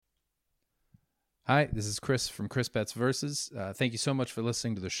Hi, this is Chris from Chris Betts Versus. Thank you so much for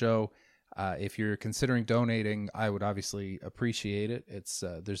listening to the show. If you're considering donating, I would obviously appreciate it. It's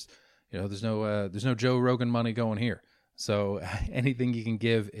there's no Joe Rogan money going here, so anything you can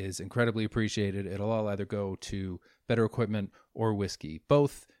give is incredibly appreciated. It'll all either go to better equipment or whiskey.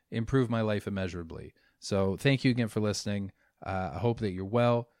 Both improve my life immeasurably. So thank you again for listening. I hope that you're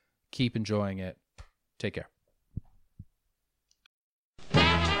well. Keep enjoying it. Take care.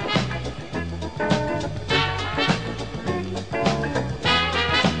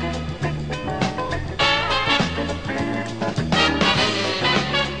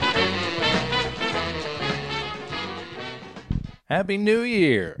 Happy New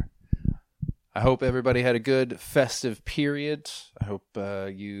Year! I hope everybody had a good festive period. I hope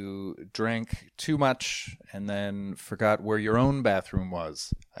you drank too much and then forgot where your own bathroom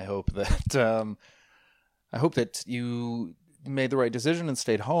was. I hope that you made the right decision and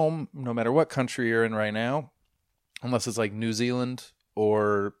stayed home, no matter what country you're in right now, unless it's like New Zealand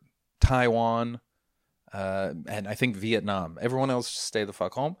or Taiwan, and I think Vietnam. Everyone else, stay the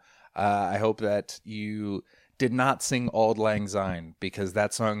fuck home. I hope that you did not sing Auld Lang Syne, because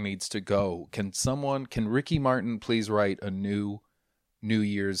that song needs to go. Can Ricky Martin please write a new New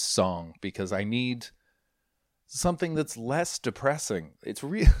Year's song? Because I need something that's less depressing. It's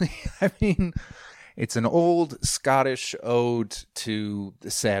really, it's an old Scottish ode to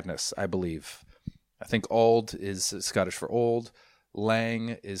sadness, I believe. I think Auld is Scottish for old,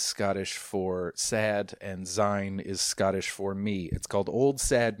 Lang is Scottish for sad, and Syne is Scottish for me. It's called Old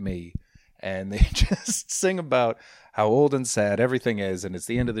Sad Me. And they just sing about how old and sad everything is, and it's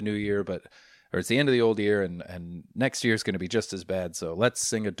the end of the new year, or it's the end of the old year, and next year is going to be just as bad, so let's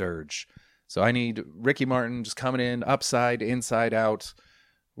sing a dirge. So I need Ricky Martin just coming in, upside, inside out.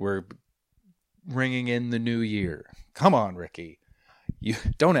 We're ringing in the new year. Come on, Ricky. You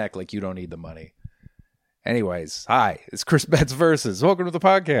don't act like you don't need the money. Anyways, hi, it's Chris Betts Versus. Welcome to the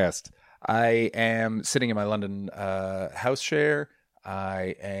podcast. I am sitting in my London house share.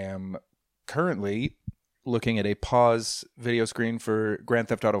 I am currently looking at a pause video screen for Grand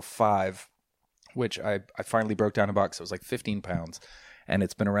Theft Auto 5, which I finally broke down a box. It was like 15 pounds, and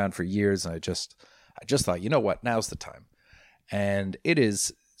it's been around for years. And I just thought, you know what? Now's the time. And it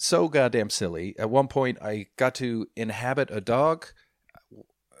is so goddamn silly. At one point, I got to inhabit a dog,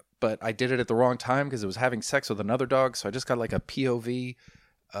 but I did it at the wrong time because it was having sex with another dog. So I just got like a POV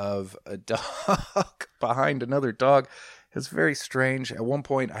of a dog behind another dog. It's very strange. At one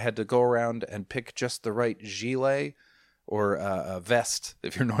point, I had to go around and pick just the right gilet, or a vest,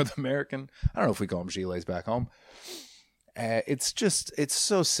 if you're North American. I don't know if we call them gilets back home. It's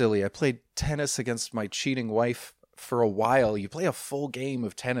so silly. I played tennis against my cheating wife for a while. You play a full game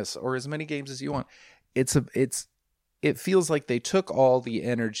of tennis, or as many games as you want. It feels like they took all the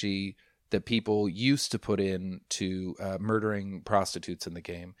energy that people used to put into murdering prostitutes in the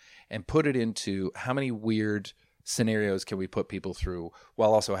game and put it into how many weird scenarios can we put people through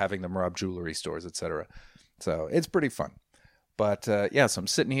while also having them rob jewelry stores, etc. So it's pretty fun. But so I'm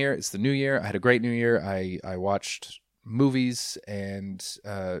sitting here. It's the new year. I had a great new year. I watched movies and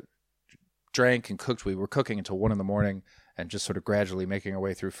drank and cooked. We were cooking until 1 a.m. and just sort of gradually making our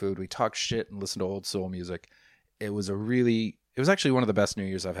way through food. We talked shit and listened to old soul music. It was actually one of the best New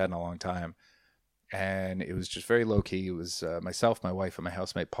Year's I've had in a long time. And it was just very low key. It was myself, my wife, and my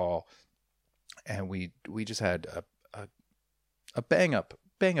housemate Paul. And we just had a bang up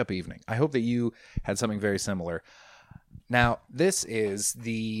evening. I hope that you had something very similar. Now, this is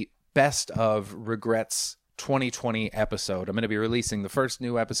the Best of Regrets 2020 episode. I'm going to be releasing the first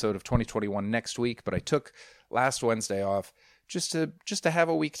new episode of 2021 next week, but I took last Wednesday off just to have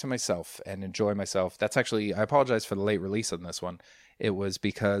a week to myself and enjoy myself. That's actually, I apologize for the late release on this one. It was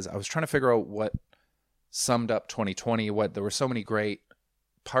because I was trying to figure out what summed up 2020. There were so many great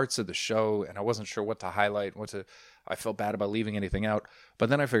parts of the show, and I wasn't sure what to highlight, I felt bad about leaving anything out. But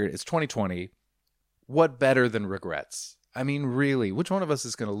then I figured it's 2020. What better than regrets? I mean, really, which one of us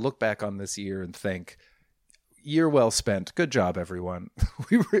is going to look back on this year and think, year well spent, good job, everyone.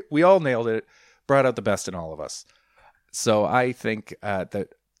 We all nailed it, brought out the best in all of us. So I think that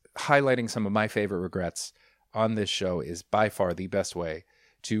highlighting some of my favorite regrets on this show is by far the best way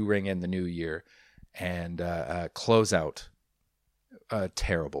to ring in the new year and close out a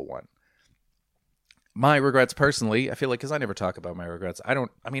terrible one. My regrets personally, I feel like, because I never talk about my regrets, I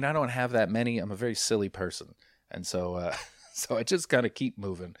don't have that many. I'm a very silly person. And so I just kind of keep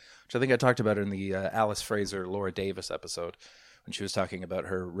moving, which I think I talked about in the Alice Fraser, Laura Davis episode when she was talking about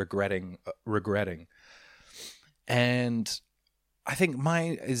her regretting. And I think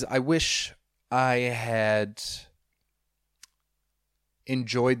mine is, I wish I had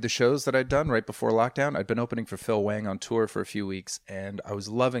enjoyed the shows that I'd done right before lockdown. I'd been opening for Phil Wang on tour for a few weeks, and I was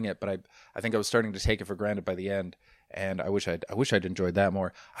loving it, but I think I was starting to take it for granted by the end, and I wish I'd enjoyed that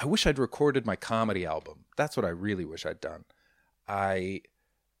more. I wish I'd recorded my comedy album. That's what I really wish I'd done. I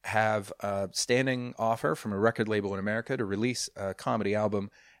have a standing offer from a record label in America to release a comedy album,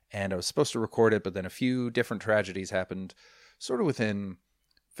 and I was supposed to record it, but then a few different tragedies happened sort of within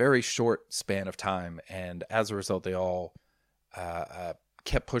very short span of time, and as a result, they all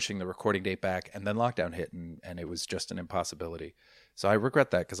kept pushing the recording date back, and then lockdown hit, and it was just an impossibility. So I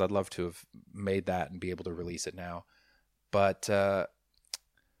regret that, because I'd love to have made that and be able to release it now. But I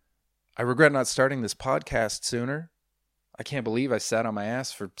regret not starting this podcast sooner. I can't believe I sat on my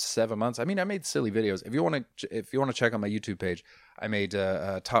ass for 7 months. I mean, I made silly videos. If you want to check on my YouTube page, I made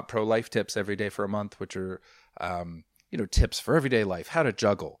top pro life tips every day for a month, which are tips for everyday life, how to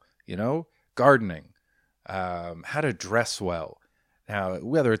juggle, gardening, how to dress well. Now,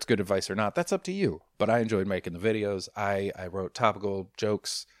 whether it's good advice or not, that's up to you. But I enjoyed making the videos. I wrote topical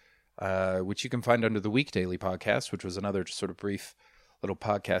jokes, which you can find under the Week Daily podcast, which was another just sort of brief little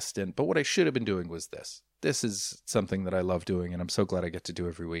podcast stint. But what I should have been doing was this. This is something that I love doing, and I'm so glad I get to do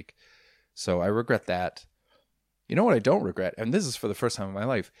every week. So I regret that. You know what I don't regret, and this is for the first time in my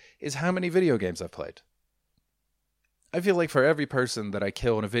life, is how many video games I've played. I feel like for every person that I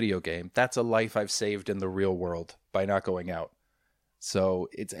kill in a video game, that's a life I've saved in the real world by not going out. So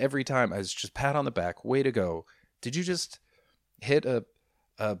it's every time I was just pat on the back, way to go. Did you just hit a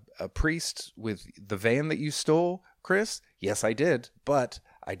priest with the van that you stole, Chris? Yes, I did, but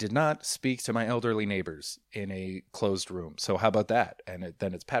I did not speak to my elderly neighbors in a closed room. So how about that? And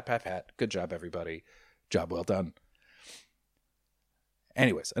then it's pat, pat, pat. Good job, everybody. Job well done.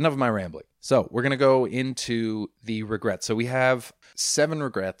 Anyways, enough of my rambling. So we're going to go into the regrets. So we have 7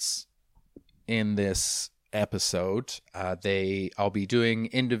 regrets in this episode. I'll be doing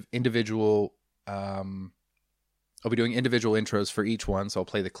individual intros for each one. So I'll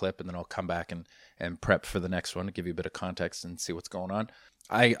play the clip, and then I'll come back and prep for the next one to give you a bit of context and see what's going on.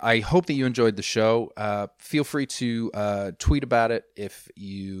 I hope that you enjoyed the show. Feel free to tweet about it if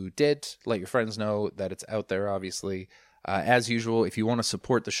you did. Let your friends know that it's out there, obviously. As usual, if you want to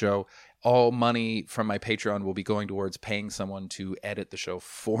support the show, all money from my Patreon will be going towards paying someone to edit the show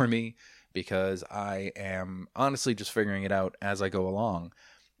for me, because I am honestly just figuring it out as I go along.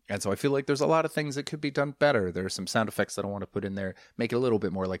 And so I feel like there's a lot of things that could be done better. There are some sound effects that I want to put in there, make it a little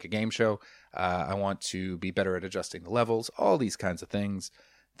bit more like a game show. I want to be better at adjusting the levels, all these kinds of things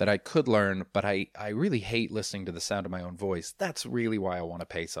that I could learn, but I really hate listening to the sound of my own voice. That's really why I want to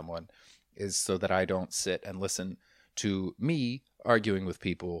pay someone, is so that I don't sit and listen to me arguing with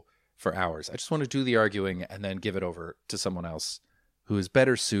people for hours. I just want to do the arguing and then give it over to someone else who is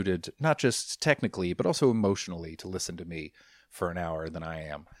better suited, not just technically, but also emotionally, to listen to me for an hour than I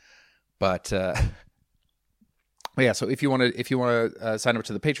am. But yeah, so if you want to sign up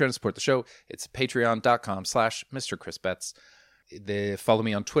to the Patreon and support the show, it's patreon.com/Mr. Chris Betts. Follow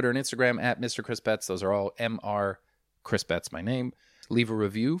me on Twitter and Instagram at Mr. Chris Betts. Those are all Mr. Chris Betts, my name. Leave a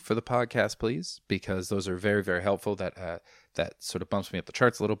review for the podcast, please, because those are very, very helpful. That sort of bumps me up the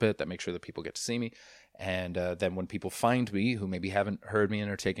charts a little bit. That makes sure that people get to see me. And then when people find me who maybe haven't heard me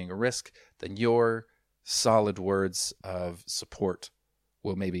and are taking a risk, then your solid words of support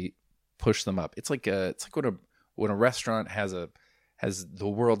will maybe push them up. It's like when a restaurant has the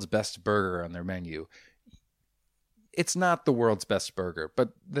world's best burger on their menu. It's not the world's best burger,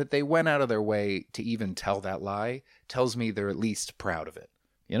 but that they went out of their way to even tell that lie tells me they're at least proud of it,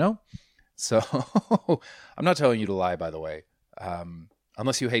 So I'm not telling you to lie, by the way,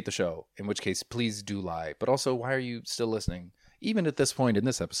 unless you hate the show, in which case, please do lie. But also, why are you still listening? Even at this point in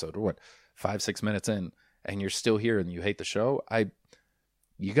this episode, or 5-6 minutes in, and you're still here and you hate the show,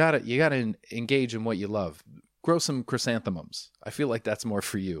 you gotta engage in what you love. Grow some chrysanthemums. I feel like that's more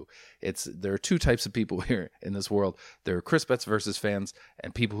for you. There are 2 types of people here in this world. There are Chris Betts versus fans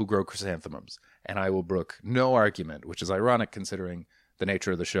and people who grow chrysanthemums. And I will brook no argument, which is ironic considering the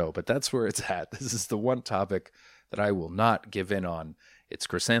nature of the show. But that's where it's at. This is the one topic that I will not give in on. It's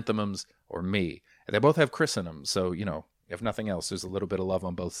chrysanthemums or me. And they both have Chris in them. So, if nothing else, there's a little bit of love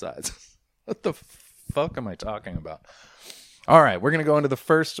on both sides. What the fuck am I talking about? All right, we're going to go into the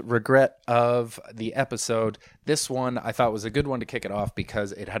first regret of the episode. This one I thought was a good one to kick it off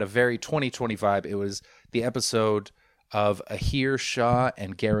because it had a very 2020 vibe. It was the episode of Ahir Shah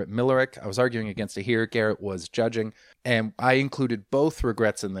and Garrett Millerick. I was arguing against Ahir. Garrett was judging. And I included both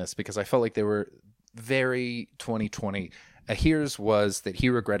regrets in this because I felt like they were very 2020. Ahir's was that he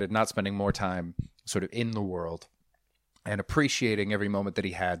regretted not spending more time sort of in the world and appreciating every moment that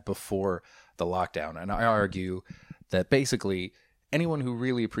he had before the lockdown. And I argue that basically anyone who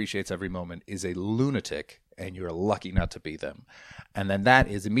really appreciates every moment is a lunatic, and you're lucky not to be them. And then that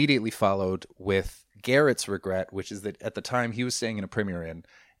is immediately followed with Garrett's regret, which is that at the time he was staying in a Premier Inn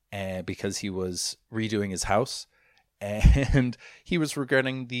because he was redoing his house, and he was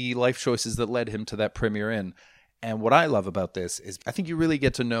regretting the life choices that led him to that Premier Inn. And what I love about this is I think you really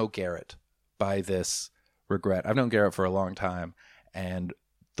get to know Garrett by this regret. I've known Garrett for a long time, and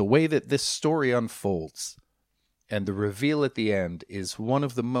the way that this story unfolds and the reveal at the end is one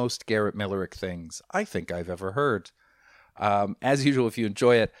of the most Garrett Millerick things I think I've ever heard. As usual, if you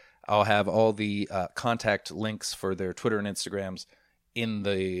enjoy it, I'll have all the contact links for their Twitter and Instagrams in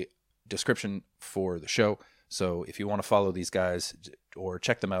the description for the show. So if you want to follow these guys or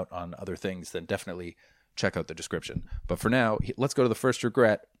check them out on other things, then definitely check out the description. But for now, let's go to the first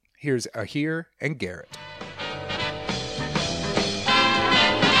regret. Here's Ahir and Garrett.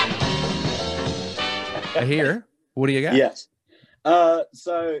 Ahir, what do you got? Yes.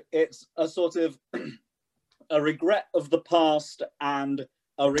 So it's a sort of a regret of the past and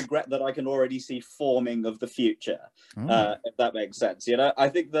a regret that I can already see forming of the future, if that makes sense. You know, I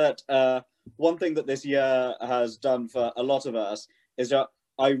think that one thing that this year has done for a lot of us is that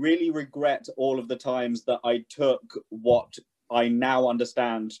I really regret all of the times that I took what I now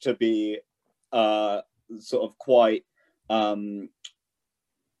understand to be sort of quite a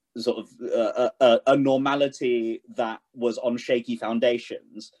normality that was on shaky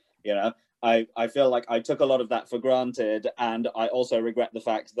foundations. You know, I feel like I took a lot of that for granted, and I also regret the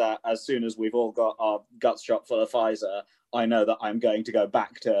fact that as soon as we've all got our guts shot full of Pfizer, I know that I'm going to go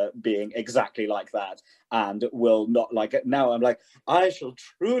back to being exactly like that, and will not like it. Now I'm like, I shall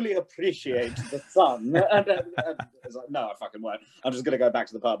truly appreciate the sun. and it's like, no, I fucking won't. I'm just going to go back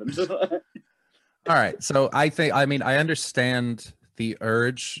to the pub. And just... All right. So I understand the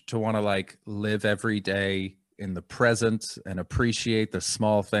urge to want to like live every day in the present and appreciate the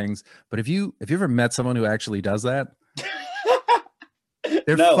small things. But have you ever met someone who actually does that?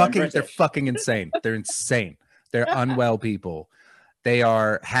 They're fucking insane. They're insane. They're unwell people. They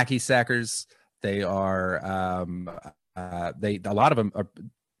are hacky sackers. They are a lot of them are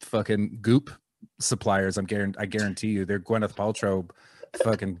fucking goop suppliers. I guarantee you they're Gwyneth Paltrow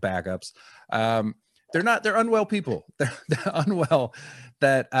fucking backups. They're unwell people. They're unwell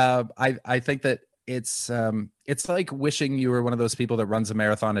that I think that it's like wishing you were one of those people that runs a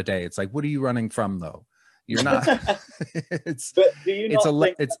marathon a day. It's like, what are you running from though? You're not. It's a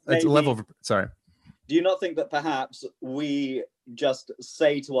level of, sorry. Do you not think that perhaps we just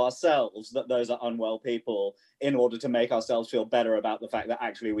say to ourselves that those are unwell people in order to make ourselves feel better about the fact that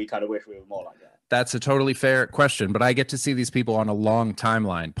actually we kind of wish we were more like that? That's a totally fair question, but I get to see these people on a long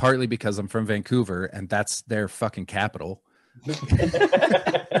timeline, partly because I'm from Vancouver and that's their fucking capital.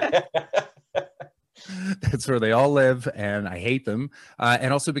 That's where they all live, and I hate them.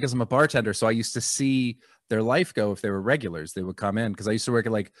 And also because I'm a bartender, so I used to see their life go if they were regulars. They would come in, because I used to work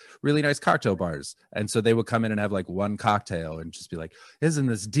at like really nice cocktail bars, and so they would come in and have like one cocktail and just be like, isn't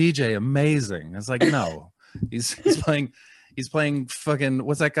this DJ amazing? It's like, no, he's playing fucking,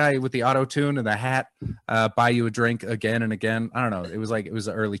 what's that guy with the auto tune and the hat, buy you a drink again and again. I don't know, it was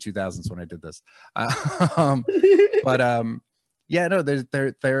the early 2000s when I did this. Yeah, no,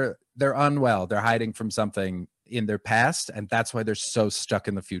 they're unwell. They're hiding from something in their past, and that's why they're so stuck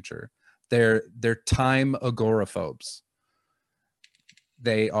in the future. They're time agoraphobes.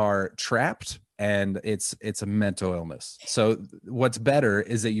 They are trapped, and it's a mental illness. So what's better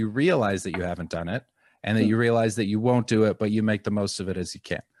is that you realize that you haven't done it, and that you realize that you won't do it, but you make the most of it as you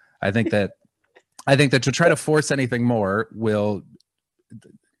can. I think that to try to force anything more will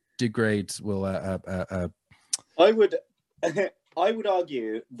degrade. I would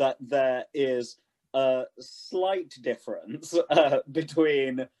argue that there is a slight difference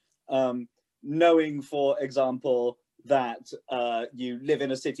between knowing, for example, that you live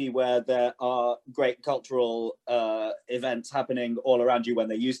in a city where there are great cultural events happening all around you when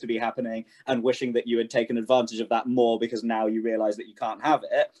they used to be happening, and wishing that you had taken advantage of that more because now you realize that you can't have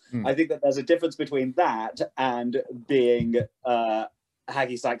it. I think that there's a difference between that and being a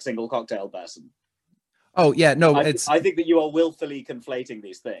hacky sack single cocktail person. Oh yeah, no, I think that you are willfully conflating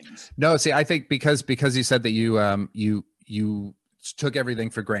these things. No, see, I think because you said that you took everything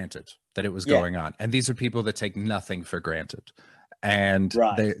for granted that it was going on, and these are people that take nothing for granted, and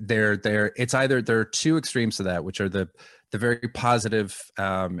they're it's either there are two extremes to that, which are the very positive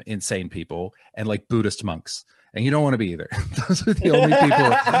insane people and like Buddhist monks, and you don't want to be either. Those are the only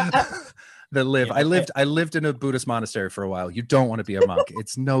people. that live. Yeah. I lived in a Buddhist monastery for a while. You don't want to be a monk.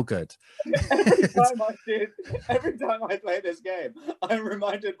 It's no good. Every time I play this game, I'm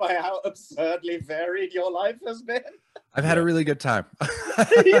reminded by how absurdly varied your life has been. I've had a really good time.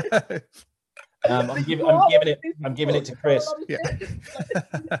 I'm giving it to Chris. Yeah.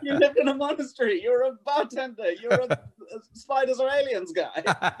 You lived in a monastery. You're a bartender. You're a spiders or aliens guy.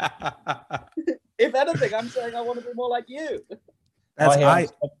 If anything, I'm saying I want to be more like you.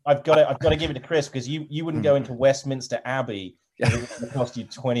 I've got to give it to Chris, because you wouldn't go into Westminster Abbey. It would cost you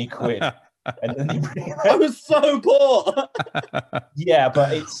 20 quid. And then you bring I was so poor. Yeah,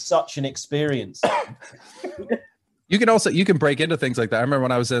 but it's such an experience. You can break into things like that. I remember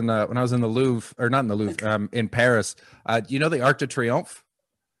when I was in the Louvre, or not in the Louvre, in Paris. You know the Arc de Triomphe.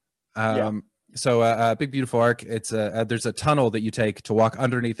 So Big Beautiful Arc. It's there's a tunnel that you take to walk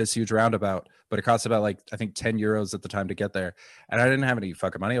underneath this huge roundabout, but it costs about, like, I think 10 euros at the time to get there. And I didn't have any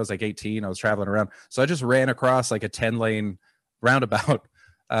fucking money. I was like 18. I was traveling around, so I just ran across like a 10-lane roundabout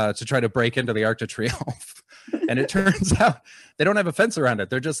to try to break into the Arc de Triomphe. And it turns out they don't have a fence around it.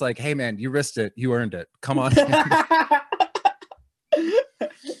 They're just like, hey man, you risked it, you earned it. Come on.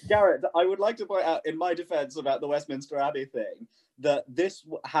 Garrett, I would like to point out, in my defense about the Westminster Abbey thing, that this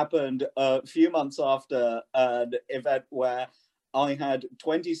happened a few months after an event where I had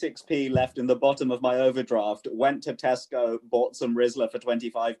 26p left in the bottom of my overdraft, went to Tesco, bought some Rizla for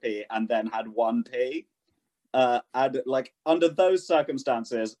 25p, and then had 1p. And like, under those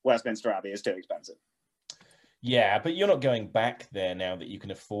circumstances, Westminster Abbey is too expensive. Yeah, but you're not going back there now that you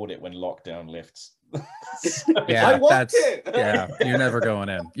can afford it when lockdown lifts. Yeah, that's yeah. You're never going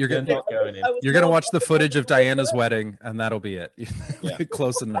in. You're not going in. You're gonna watch the footage of Diana's wedding, and that'll be it. Yeah.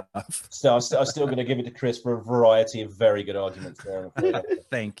 Close enough. So I'm still going to give it to Chris for a variety of very good arguments there.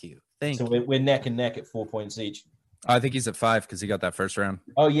 Thank you. So we're neck and neck at 4 points each. I think he's at 5 because he got that first round.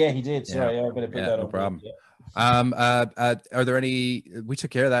 Oh yeah, he did. Sorry, I better put that on. No problem. Yeah. Are there any? We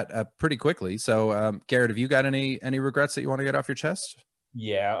took care of that pretty quickly. So, Garrett, have you got any regrets that you want to get off your chest?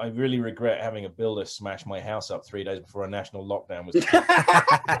 Yeah, I really regret having a builder smash my house up 3 days before a national lockdown was.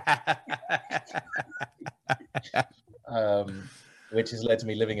 Which has led to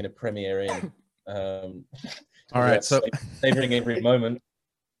me living in a Premier Inn. All right, so savoring every moment.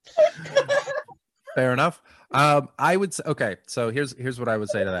 Fair enough. I would say, okay. So here's what I would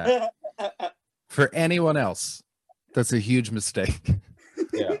say to that. For anyone else, that's a huge mistake.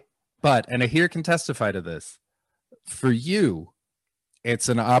 Yeah. But, and Ahir can testify to this, for you, it's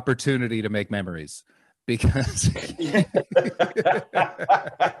an opportunity to make memories, because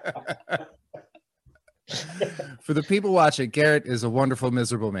for the people watching, Garrett is a wonderful,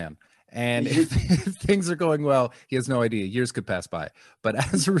 miserable man. And if things are going well, he has no idea. Years could pass by.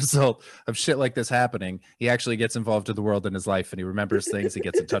 But as a result of shit like this happening, he actually gets involved in the world in his life, and he remembers things. He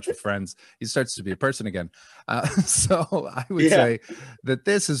gets in touch with friends. He starts to be a person again. So I would say that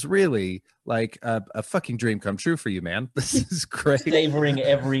this is really like a fucking dream come true for you, man. This is great. Savoring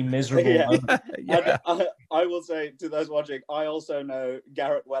every miserable moment. Yeah. I will say to those watching, I also know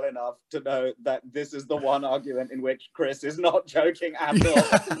Garrett well enough to know that this is the one argument in which Chris is not joking at all.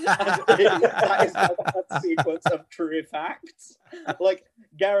 That is a sequence of true facts. Like,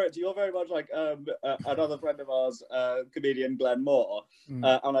 Garrett, you're very much like another friend of ours, comedian Glenn Moore,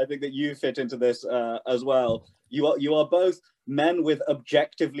 and I think that you fit into this as well. You are both men with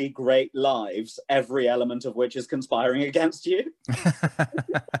objectively great lives, every element of which is conspiring against you.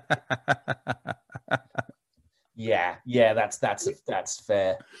 Yeah, that's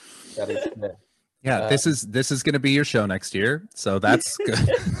fair. That is fair. Yeah, this is going to be your show next year, so that's good.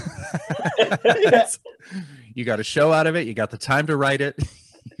 You got a show out of it. You got the time to write it.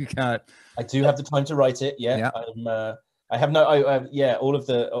 I do have the time to write it. Yeah. I have no. All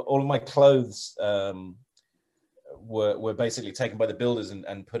of my clothes were basically taken by the builders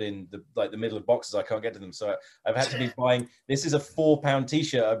and put in the middle of boxes. I can't get to them, so I've had to be buying. This is a £4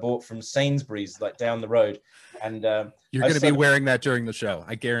 t-shirt I bought from Sainsbury's, like down the road, and you're going to be wearing that during the show.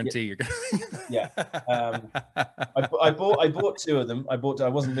 I guarantee you're going to. Yeah. I bought 2 of them. I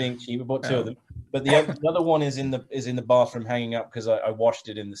wasn't being cheap. I bought 2 of them, but the other one is in the bathroom hanging up because I washed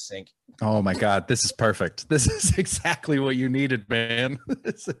it in the sink. Oh my God, this is perfect. This is exactly what you needed, man.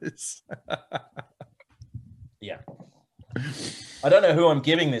 This is. Yeah. I don't know who I'm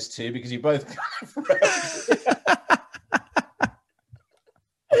giving this to because you both.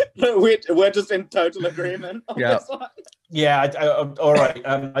 We're just in total agreement on this one. Yeah. All right.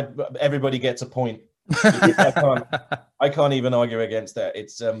 Everybody gets a point. I can't even argue against that.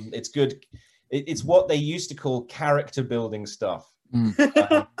 It's good. It's what they used to call character building stuff.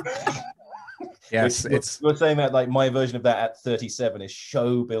 Yes, You're saying that like my version of that at 37 is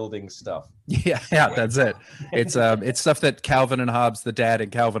show building stuff. Yeah, that's it. It's stuff that Calvin and Hobbes, the dad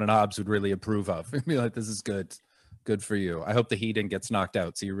and Calvin and Hobbes would really approve of. Be like, this is good for you. I hope the heating gets knocked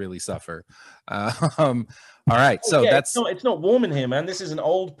out so you really suffer. All right, so it's not warm in here, man. This is an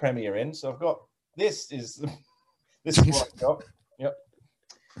old Premier Inn, so I've got this is what I've got. Yep.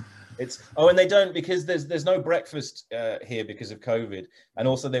 And they don't, because there's no breakfast here because of COVID, and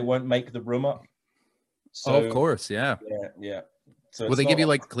also they won't make the room up. So, of course, yeah. So will they give you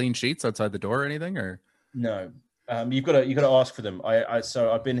like clean sheets outside the door or anything, or no? You've got to ask for them.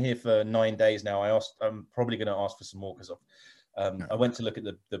 So I've been here for 9 days now. I'm probably going to ask for some more because I went to look at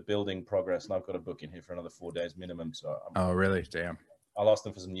the building progress, and I've got to book in here for another 4 days minimum. So oh really? Damn. I'll ask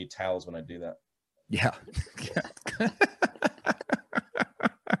them for some new towels when I do that. Yeah.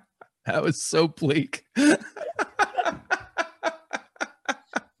 That was so bleak.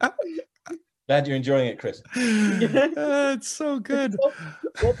 Glad you're enjoying it, Chris. It's so good.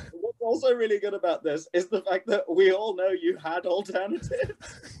 What's also really good about this is the fact that we all know you had alternatives.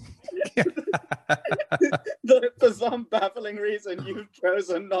 That for some baffling reason you've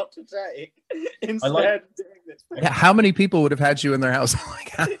chosen not to take instead of doing this. Yeah, how many people would have had you in their house?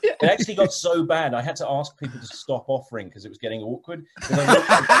 It actually got so bad I had to ask people to stop offering because it was getting awkward.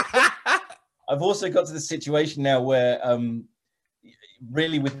 I've also got to the situation now where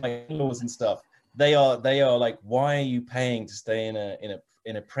really with my in-laws and stuff, they are like, why are you paying to stay in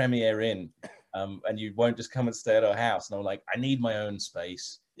a Premier Inn and you won't just come and stay at our house? And I'm like, I need my own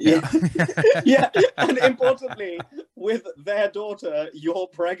space. Yeah. Yeah, and importantly, with their daughter, your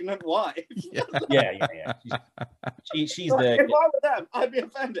pregnant wife. Yeah. She's like, there. If I were them, I'd be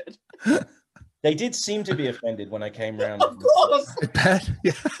offended. They did seem to be offended when I came round. Of course. I bet.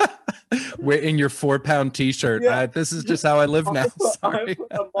 Yeah. We're in your 4-pound t-shirt. Yeah. This is just how I live now. I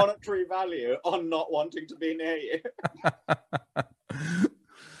put a monetary value on not wanting to be near you.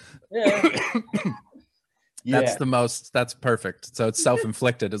 Yeah. That's perfect. So it's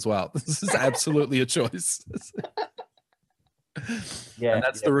self-inflicted as well. This is absolutely a choice. Yeah. And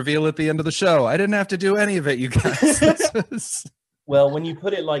that's the reveal at the end of the show. I didn't have to do any of it, you guys. Well, when you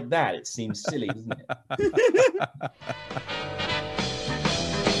put it like that, it seems silly, doesn't it?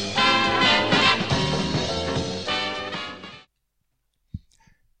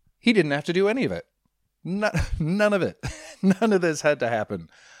 He didn't have to do any of it. None of it. None of this had to happen.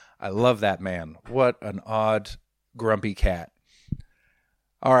 I love that man. What an odd, grumpy cat.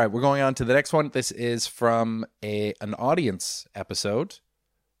 All right, we're going on to the next one. This is from an audience episode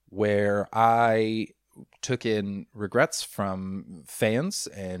where I took in regrets from fans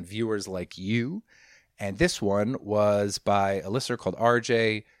and viewers like you. And this one was by a listener called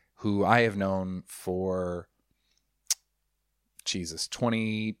RJ, who I have known for,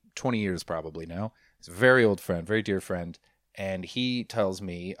 20 years probably now. He's a very old friend, very dear friend. And he tells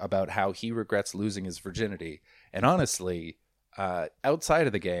me about how he regrets losing his virginity. And honestly, outside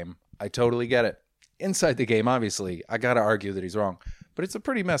of the game, I totally get it. Inside the game, obviously, I got to argue that he's wrong. But it's a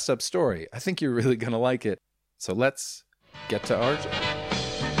pretty messed up story. I think you're really going to like it. So let's get to RJ.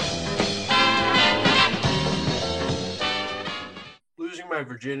 Losing my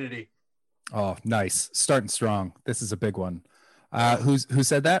virginity. Oh, nice. Starting strong. This is a big one. Who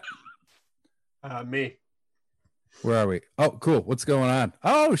said that? Me. Where are we? Oh, cool. What's going on?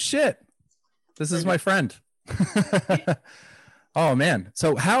 Oh, shit. This is my friend. Oh, man.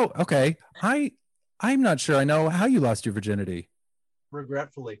 So okay. I'm not sure I know how you lost your virginity.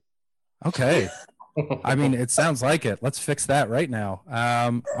 Regretfully. Okay. I mean, it sounds like it. Let's fix that right now.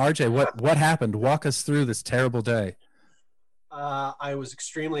 RJ, what happened? Walk us through this terrible day. I was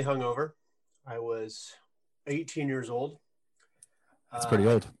extremely hungover. I was 18 years old. That's pretty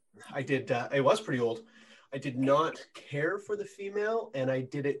old. It was pretty old. I did not care for the female, and I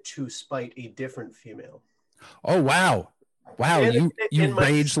did it to spite a different female. Oh, wow. Wow, you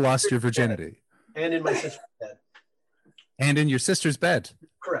rage lost your virginity. And in my sister's bed. And in your sister's bed?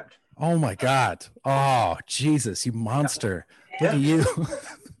 Correct. Oh, my God. Oh, Jesus, you monster. Yeah. Look at you.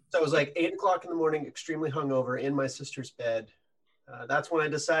 So it was like 8 o'clock in the morning, extremely hungover, in my sister's bed. That's when I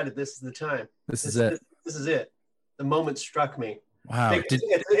decided this is the time. This is it. This is it. The moment struck me. Wow.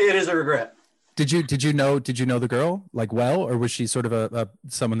 It is a regret. Did you know the girl like well, or was she sort of a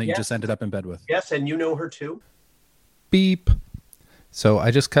someone that you just ended up in bed with? Yes, and you know her too. Beep. So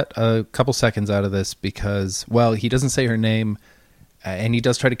I just cut a couple seconds out of this because, well, he doesn't say her name, and he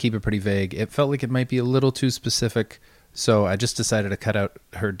does try to keep it pretty vague. It felt like it might be a little too specific, so I just decided to cut out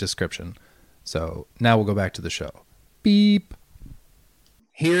her description. So now we'll go back to the show. Beep.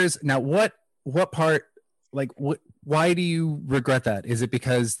 Here's now what part, like, what why do you regret that? Is it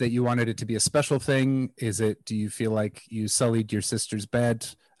because that you wanted it to be a special thing? Do you feel like you sullied your sister's bed?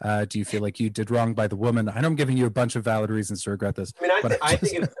 Do you feel like you did wrong by the woman? I know I'm giving you a bunch of valid reasons to regret this. I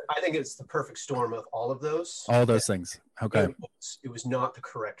mean, I think it's the perfect storm of all of those. All those things. Okay. It was not the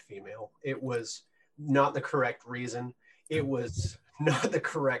correct female. It was not the correct reason. It was not the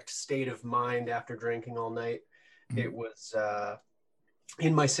correct state of mind after drinking all night. It was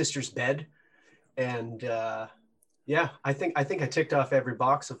in my sister's bed. And yeah, I think I ticked off every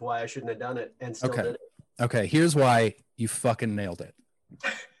box of why I shouldn't have done it and still did it. Okay, here's why you fucking nailed it.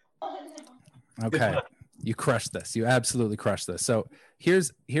 Okay, you crushed this. You absolutely crushed this. So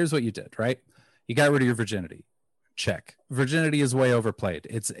here's what you did, right? You got rid of your virginity. Check. Virginity is way overplayed.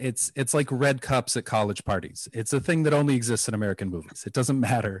 It's like red cups at college parties. It's a thing that only exists in American movies. It doesn't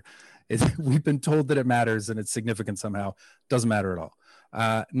matter. We've been told that it matters and it's significant somehow. Doesn't matter at all.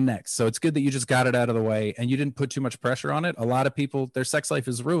 Next. So it's good that you just got it out of the way and you didn't put too much pressure on it. A lot of people, their sex life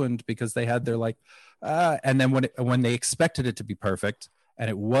is ruined because they had their and then when they expected it to be perfect and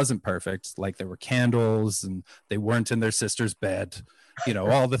it wasn't perfect, like there were candles and they weren't in their sister's bed,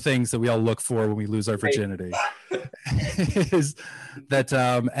 all the things that we all look for when we lose our virginity is that,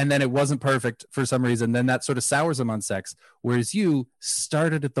 and then it wasn't perfect for some reason, then that sort of sours them on sex. Whereas you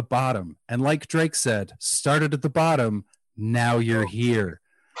started at the bottom and like Drake said, started at the bottom. Now you're here.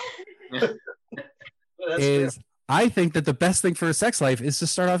 I think that the best thing for a sex life is to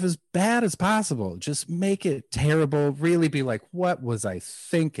start off as bad as possible. Just make it terrible. Really be like, what was I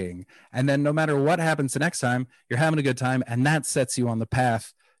thinking? And then no matter what happens the next time, you're having a good time. And that sets you on the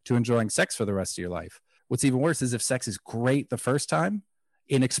path to enjoying sex for the rest of your life. What's even worse is if sex is great the first time,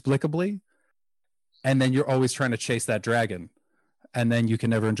 inexplicably, and then you're always trying to chase that dragon. And then you can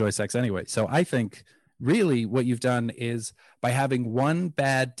never enjoy sex anyway. So I think really what you've done is by having one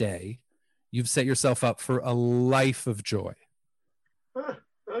bad day, you've set yourself up for a life of joy.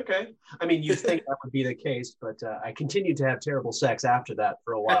 Okay. I mean, you'd think that would be the case, but I continued to have terrible sex after that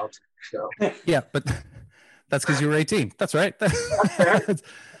for a while. So. Yeah, but that's because you were 18. That's right.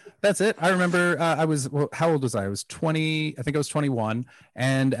 That's it. I remember how old was I? I was 20. I think I was 21.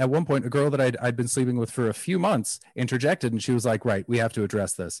 And at one point, a girl that I'd been sleeping with for a few months interjected and she was like, right, we have to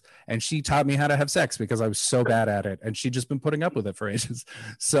address this. And she taught me how to have sex because I was so bad at it. And she'd just been putting up with it for ages.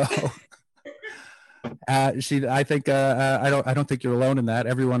 So... I don't think you're alone in that.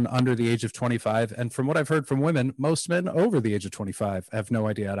 Everyone under the age of 25, and from what I've heard from women, most men over the age of 25 have no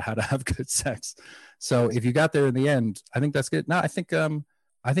idea how to have good sex. So if you got there in the end, I think that's good. No, I think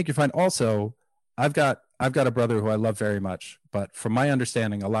you're fine. Also, I've got a brother who I love very much, but from my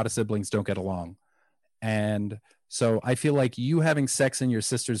understanding, a lot of siblings don't get along. And so I feel like you having sex in your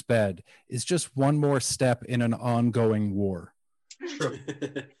sister's bed is just one more step in an ongoing war. True.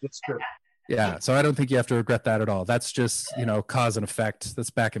 It's true. Yeah, so I don't think you have to regret that at all. That's just, cause and effect.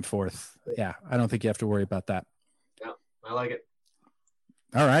 That's back and forth. Yeah, I don't think you have to worry about that. Yeah, I like it.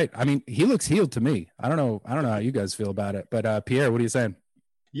 All right. I mean, he looks healed to me. I don't know how you guys feel about it, but Pierre, what are you saying?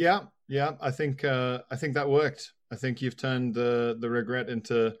 Yeah. I think that worked. I think you've turned the regret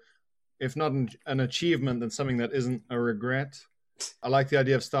into, if not an achievement, then something that isn't a regret. I like the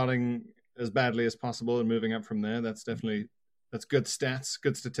idea of starting as badly as possible and moving up from there. That's good stats,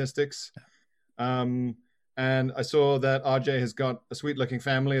 good statistics. And I saw that RJ has got a sweet looking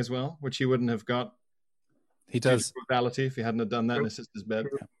family as well, which he wouldn't have got. He does. Brutality if he hadn't have done that in his sister's bed.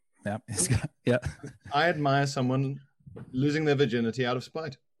 Yeah. I admire someone losing their virginity out of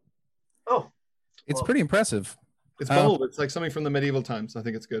spite. Oh, it's pretty impressive. It's bold. It's like something from the medieval times. I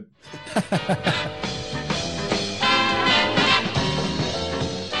think it's good.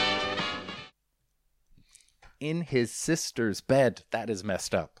 In his sister's bed. That is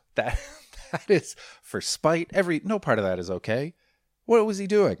messed up. That is for spite. No part of that is okay. What was he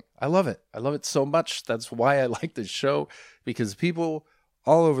doing? I love it. I love it so much. That's why I like this show, because people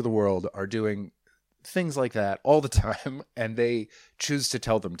all over the world are doing things like that all the time, and they choose to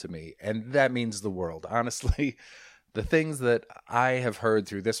tell them to me, and that means the world. Honestly, the things that I have heard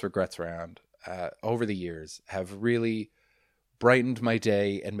through this regrets round over the years have really brightened my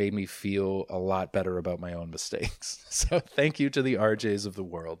day and made me feel a lot better about my own mistakes. So thank you to the RJs of the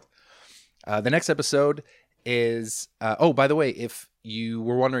world. The next episode is, by the way, if you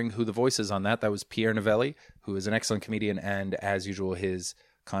were wondering who the voice is on that was Pierre Novelli, who is an excellent comedian, and as usual, his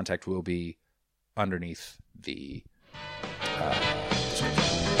contact will be underneath the description.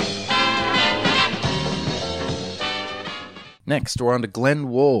 Next, we're on to Glenn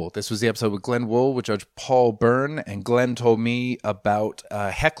Wool. This was the episode with Glenn Wool with Judge Paul Byrne, and Glenn told me about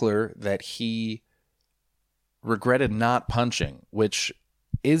a heckler that he regretted not punching, which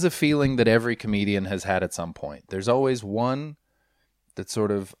is a feeling that every comedian has had at some point. There's always one that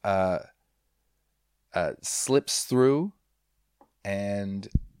sort of slips through, and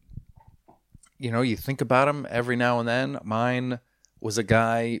you think about him every now and then. Mine was a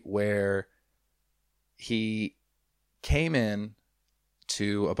guy where he came in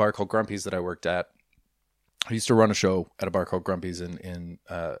to a bar called Grumpy's that I worked at. I used to run a show at a bar called Grumpy's in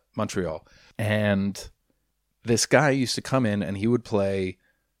Montreal. And this guy used to come in and he would play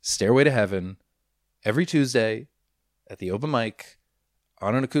Stairway to Heaven every Tuesday at the open mic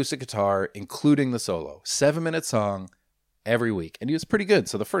on an acoustic guitar, including the solo. 7-minute song every week. And he was pretty good.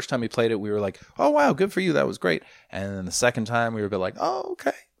 So the first time he played it, we were like, oh, wow, good for you. That was great. And then the second time we were a bit like, oh,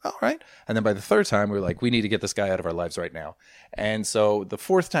 okay. All right. And then by the third time, we were like, we need to get this guy out of our lives right now. And so the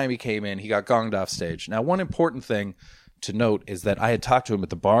fourth time he came in, he got gonged off stage. Now, one important thing to note is that I had talked to him at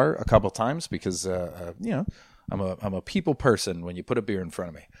the bar a couple of times because, I'm a people person when you put a beer in front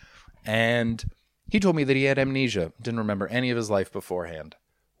of me. And he told me that he had amnesia, didn't remember any of his life beforehand,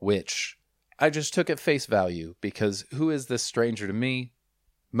 which I just took at face value because who is this stranger to me?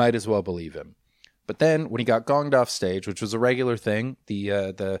 Might as well believe him. But then when he got gonged off stage, which was a regular thing,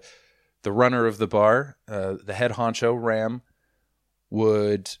 the runner of the bar, the head honcho, Ram,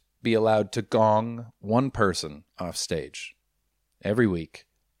 would be allowed to gong one person off stage every week.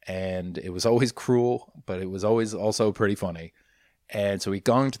 And it was always cruel, but it was always also pretty funny. And so he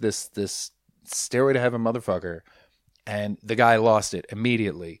gonged this Stairway to Heaven motherfucker, and the guy lost it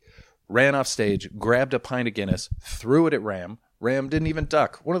immediately. Ran off stage, grabbed a pint of Guinness, threw it at Ram. Ram didn't even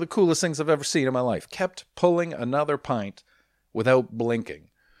duck. One of the coolest things I've ever seen in my life. Kept pulling another pint without blinking.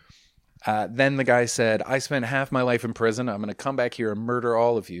 Then the guy said, I spent half my life in prison. I'm going to come back here and murder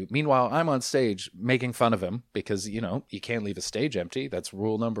all of you. Meanwhile, I'm on stage making fun of him because, you can't leave a stage empty. That's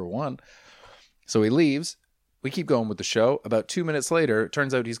rule number 1. So he leaves. We keep going with the show. About 2 minutes later, it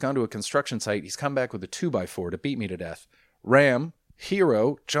turns out he's gone to a construction site. He's come back with a 2x4 to beat me to death. Ram,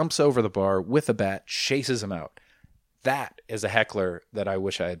 hero, jumps over the bar with a bat, chases him out. That is a heckler that I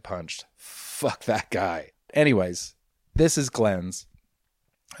wish I had punched. Fuck that guy. Anyways, this is Glenn's,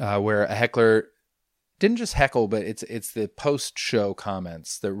 where a heckler didn't just heckle, but it's the post-show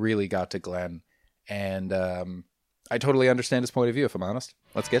comments that really got to Glenn. And I totally understand his point of view, if I'm honest.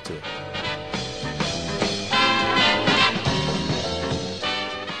 Let's get to it.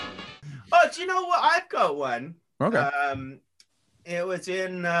 Oh, do you know what? I've got one. Okay. It was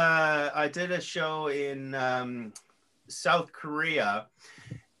in, I did a show in South Korea,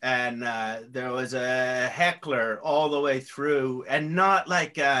 and there was a heckler all the way through, and not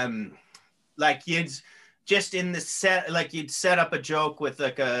like you'd just in the set, like you'd set up a joke with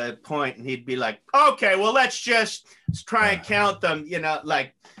like a point, and he'd be like, okay, well, let's try and count them, and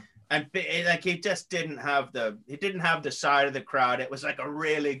like he just didn't have the side of the crowd. It was like a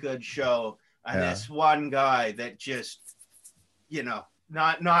really good show, and this one guy that just,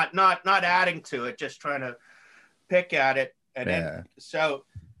 not adding to it, just trying to pick at it. And then, so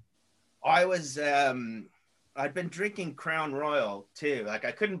I was, I'd been drinking Crown Royal too. Like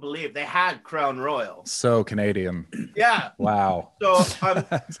I couldn't believe they had Crown Royal. So Canadian. Yeah. Wow. So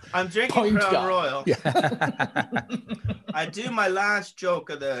I'm drinking Crown Royal. Yeah. I do my last joke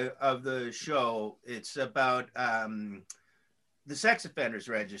of the show. It's about the sex offenders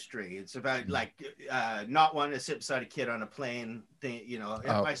registry. It's about not wanting to sit beside a kid on a plane. If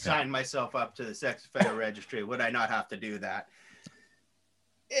I signed myself up to the sex offender registry, would I not have to do that?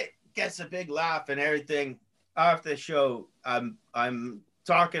 It gets a big laugh and everything. After the show, I'm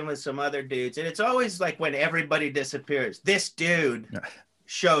talking with some other dudes, and it's always like when everybody disappears, this dude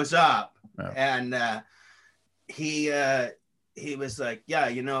shows up, and he was like, yeah,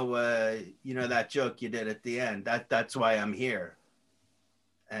 that joke you did at the end, that's why I'm here.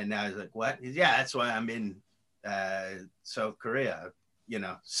 And I was like, what? Yeah, that's why I'm in South Korea,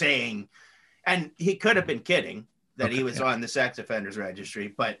 saying, and he could have been kidding that he was on the sex offenders registry,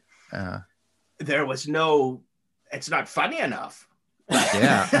 but there was no, it's not funny enough.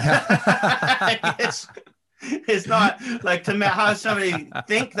 Yeah. It's not like to how somebody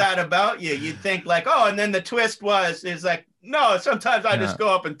think that about you. You'd think like, oh, and then the twist is like, no, sometimes I just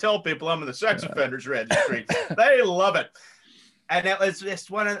go up and tell people I'm in the sex offenders registry. They love it. And it was just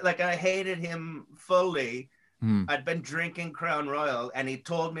one of, like, I hated him fully. I'd been drinking Crown Royal, and he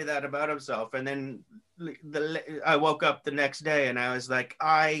told me that about himself. And then I woke up the next day, and I was like,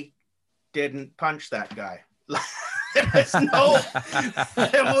 I didn't punch that guy.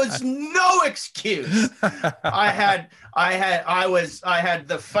 There was no excuse. I had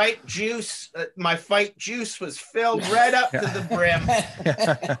the fight juice. My fight juice was filled right up to the brim.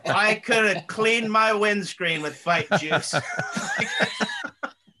 I could have cleaned my windscreen with fight juice.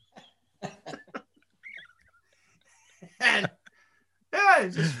 I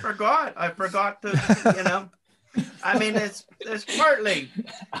just forgot. I forgot to, you know. I mean, it's partly.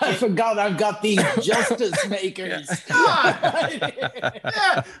 I forgot I've got these justice makers.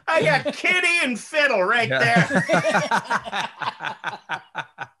 Yeah, I got Kitty and Fiddle right there.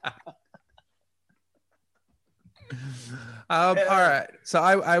 All right. So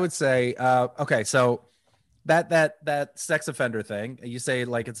I would say, okay, so that sex offender thing, you say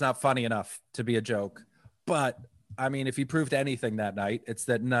like it's not funny enough to be a joke, but I mean, if he proved anything that night, it's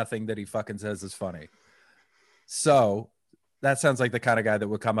that nothing that he fucking says is funny. So that sounds like the kind of guy that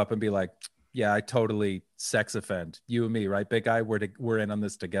would come up and be like, yeah, I totally sex offend you and me, right, big guy? We're in on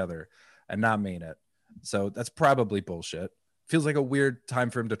this together and not mean it. So that's probably bullshit. Feels like a weird time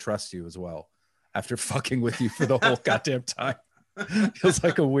for him to trust you as well after fucking with you for the whole goddamn time. Feels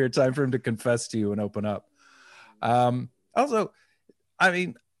like a weird time for him to confess to you and open up. Also, I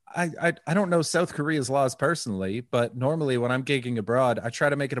mean, I don't know South Korea's laws personally, but normally when I'm gigging abroad, I try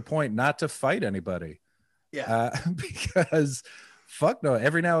to make it a point not to fight anybody. Yeah. Because fuck no,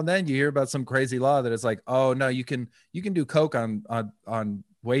 every now and then you hear about some crazy law that is like, oh no, you can do coke on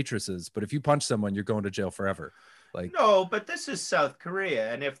waitresses, but if you punch someone, you're going to jail forever. Like, no, but this is South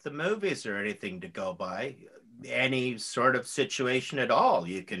Korea, and if the movies are anything to go by, any sort of situation at all,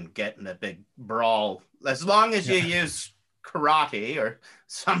 you can get in a big brawl as long as you use karate or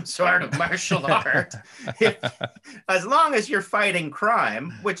some sort of martial art. As long as you're fighting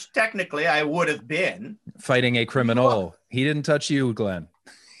crime, which technically I would have been fighting a criminal. He didn't touch you, Glenn.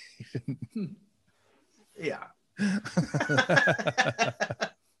 Yeah.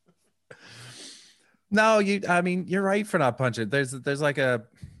 No, I mean, you're right for not punching. There's like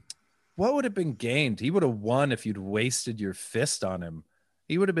what would have been gained? He would have won if you'd wasted your fist on him.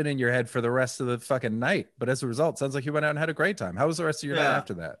 He would have been in your head for the rest of the fucking night. But as a result, sounds like you went out and had a great time. How was the rest of your night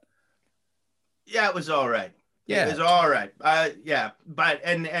after that? Yeah, it was all right. Yeah. It was all right. Yeah, but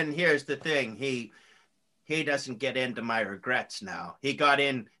and here's the thing. He doesn't get into my regrets now. He got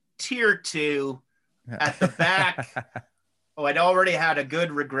in tier 2 at the back. Oh, I'd already had a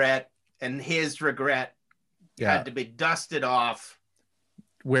good regret, and his regret had to be dusted off.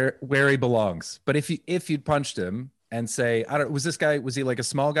 Where he belongs. But if you'd punched him and say, was he like a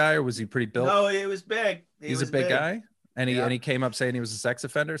small guy or was he pretty built? No, he was big. He's a big guy? And he came up saying he was a sex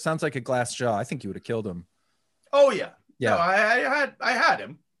offender? Sounds like a glass jaw. I think you would have killed him. Oh yeah. Yeah. No, I had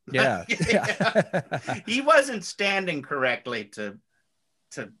him. Yeah. He wasn't standing correctly to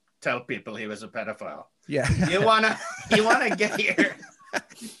tell people he was a pedophile. Yeah. You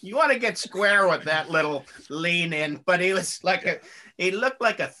wanna get square with that little lean in, but he was like he looked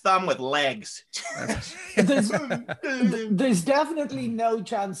like a thumb with legs. There's definitely no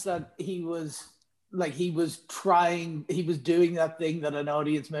chance that he was doing that thing that an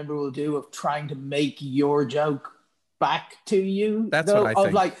audience member will do of trying to make your joke back to you. That's what I think.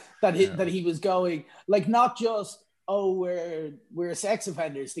 Of like that he was going like not just, oh, we're sex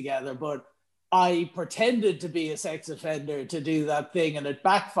offenders together, but I pretended to be a sex offender to do that thing and it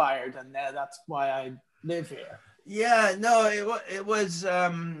backfired, and now that's why I live here. Yeah, no, it was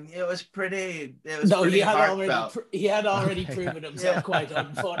pretty. It was no, pretty he had already proven himself quite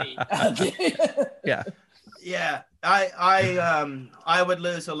unfunny. Yeah, I would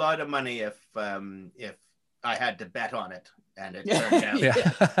lose a lot of money if I had to bet on it, and it turned out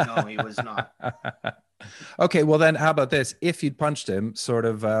no, he was not. Okay, well then, how about this? If you'd punched him, sort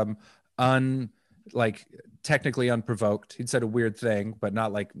of technically unprovoked, he'd said a weird thing, but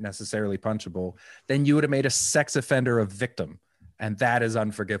not like necessarily punchable, then you would have made a sex offender a victim, and that is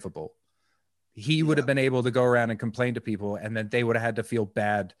unforgivable. He would have been able to go around and complain to people, and then they would have had to feel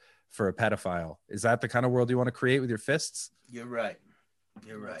bad for a pedophile. Is that the kind of world you want to create with your fists? You're right.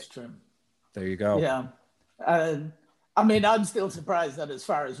 That's true. There you go. Yeah. I mean, I'm still surprised that as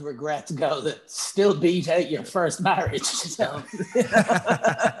far as regrets go, that still beat out your first marriage. So.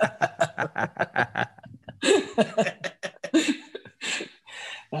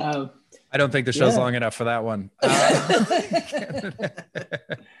 I don't think the show's long enough for that one.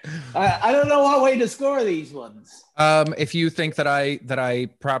 I don't know what way to score these ones. If you think that I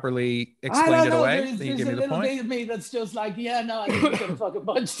properly explained it away, then you give me the point. There's a little bit of me that's just like, yeah, no, I think he's gonna fucking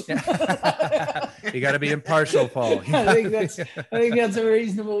punch him. You got to be impartial, Paul. I think that's a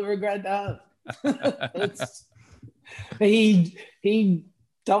reasonable regret to have.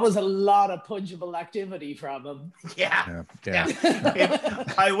 That was a lot of punchable activity from him. Yeah.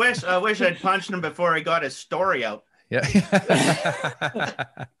 I wish I'd punched him before he got his story out. Yeah.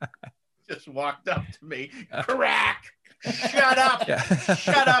 Just walked up to me, crack. Shut up.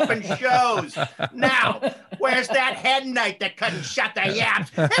 Shut up and shows. Now, where's that head knight that couldn't shut the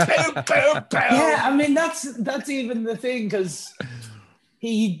yaps? Boom, boom, boom. Yeah, I mean that's even the thing, because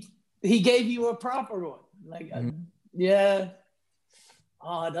he gave you a proper one. Like, yeah.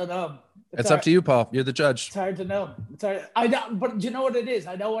 Oh, I don't know. It's up to you, Paul. You're the judge. It's hard to know. It's hard. I don't, but do you know what it is?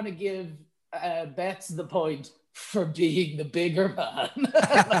 I don't want to give Betts the point for being the bigger man.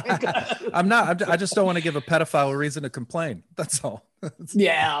 I'm not. I just don't want to give a pedophile a reason to complain. That's all.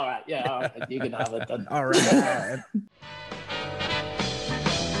 Yeah. All right. Yeah. All right. You can have it then. All right.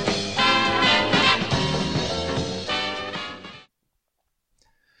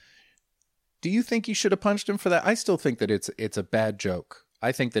 Do you think you should have punched him for that? I still think that it's a bad joke.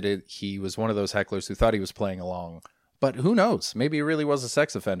 I think that he was one of those hecklers who thought he was playing along, but who knows? Maybe he really was a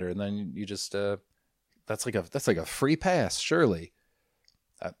sex offender, and then you just that's like a free pass. Surely,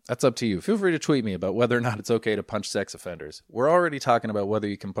 that's up to you. Feel free to tweet me about whether or not it's okay to punch sex offenders. We're already talking about whether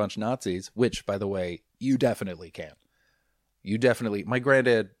you can punch Nazis, which, by the way, you definitely can. You definitely. My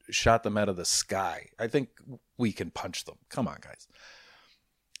granddad shot them out of the sky. I think we can punch them. Come on, guys.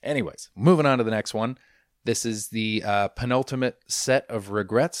 Anyways, moving on to the next one. This is the penultimate set of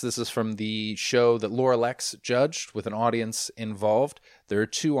regrets. This is from the show that Laura Lex judged with an audience involved. There are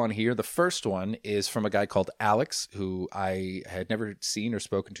two on here. The first one is from a guy called Alex, who I had never seen or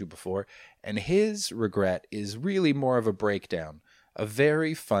spoken to before. And his regret is really more of a breakdown. A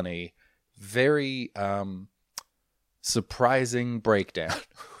very funny, very surprising breakdown.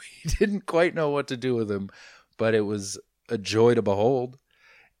 We didn't quite know what to do with him, but it was a joy to behold.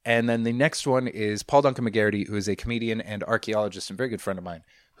 And then the next one is Paul Duncan McGarity, who is a comedian and archaeologist and very good friend of mine,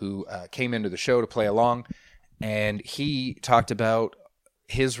 who came into the show to play along. And he talked about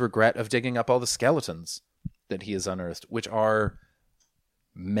his regret of digging up all the skeletons that he has unearthed, which are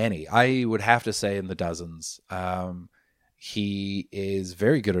many. I would have to say in the dozens. He is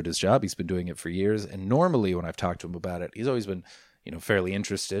very good at his job. He's been doing it for years. And normally when I've talked to him about it, he's always been, fairly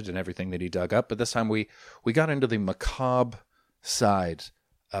interested in everything that he dug up. But this time we got into the macabre side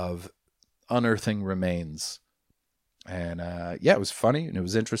of unearthing remains. And it was funny and it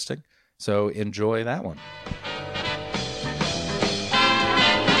was interesting. So enjoy that one.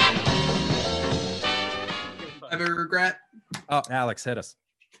 I have a regret. Oh, Alex, hit us.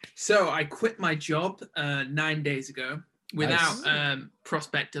 So I quit my job 9 days ago without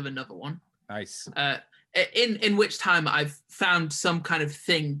prospect of another one. Nice. In which time I've found some kind of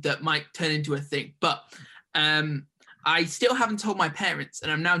thing that might turn into a thing. But I still haven't told my parents,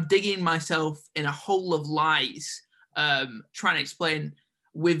 and I'm now digging myself in a hole of lies, trying to explain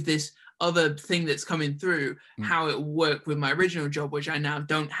with this other thing that's coming through how it worked with my original job, which I now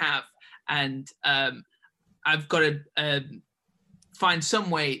don't have. And I've got to find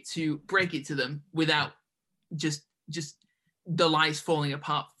some way to break it to them without just the lies falling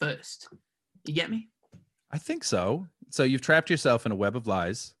apart first. You get me? I think so. So you've trapped yourself in a web of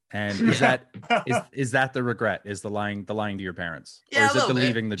lies. And is that the regret? Is the lying to your parents? Yeah, or is it the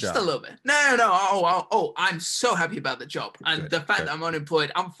leaving the job? Just a little bit. No. Oh, I'm so happy about the job. And the fact that I'm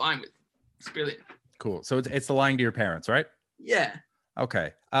unemployed, I'm fine with. It's brilliant. Cool. So it's the lying to your parents, right? Yeah.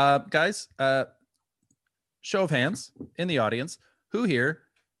 Okay. Guys, show of hands in the audience. Who here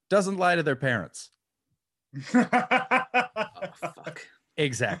doesn't lie to their parents? Oh, fuck.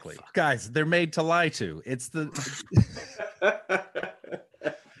 Exactly. Oh, guys, they're made to lie to. It's the...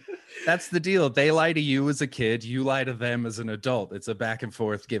 That's the deal. They lie to you as a kid. You lie to them as an adult. It's a back and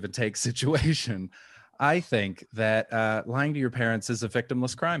forth give and take situation. I think that lying to your parents is a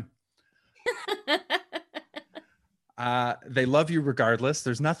victimless crime. They love you regardless.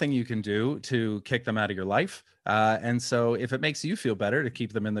 There's nothing you can do to kick them out of your life. And so if it makes you feel better to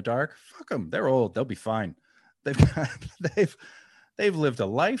keep them in the dark, fuck them. They're old. They'll be fine. They've lived a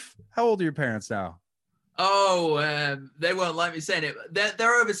life. How old are your parents now? Oh, they won't like me saying it.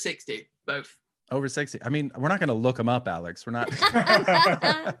 They're over 60, both. Over 60. I mean, we're not going to look them up, Alex. We're not.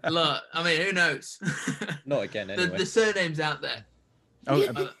 Look, I mean, who knows? Not again, anyway. The surname's out there.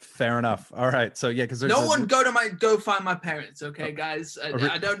 Oh, fair enough. All right. So yeah, because no one go find my parents, okay, guys?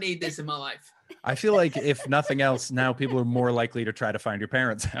 I don't need this in my life. I feel like if nothing else, now people are more likely to try to find your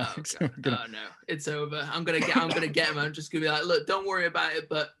parents. Alex. Oh no, it's over. I'm gonna get them. I'm just gonna be like, look, don't worry about it,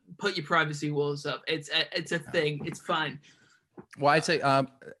 but put your privacy walls up. It's a thing. It's fine. Well, I'd say,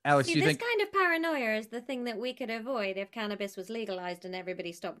 Alex, See, do you this think kind of paranoia is the thing that we could avoid if cannabis was legalized and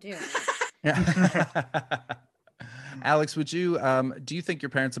everybody stopped doing it? Yeah. Alex, would you do you think your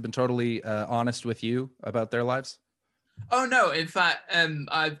parents have been totally honest with you about their lives? Oh no! In fact,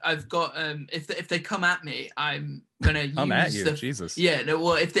 I've got if they come at me, I'm gonna come at you. Jesus. Yeah. No.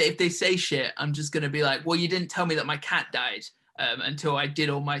 Well, if they say shit, I'm just gonna be like, well, you didn't tell me that my cat died until I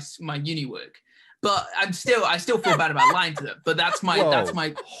did all my uni work. but I still feel bad about lying to them. But that's my Whoa. I'm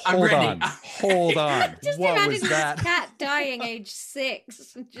Hold ready. on. Hold on. Just What imagine was this that? cat dying age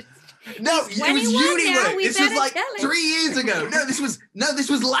 6. Just, No, he's it was 21 uni now, work. we This was better like tell him. 3 years ago. No, this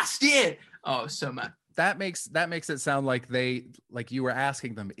was last year. Oh, so mad. That makes it sound like you were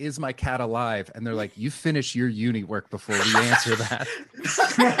asking them, is my cat alive? And they're like, you finish your uni work before we answer that.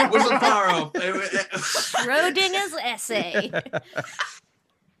 Wasn't far off. Schrodinger's essay.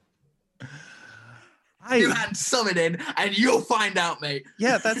 You had summon in, and you'll find out, mate.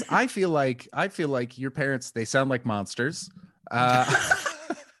 Yeah, I feel like your parents, they sound like monsters. It's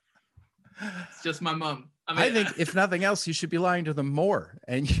just my mum. I think if nothing else, you should be lying to them more,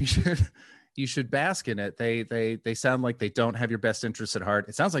 and you should bask in it. They sound like they don't have your best interests at heart.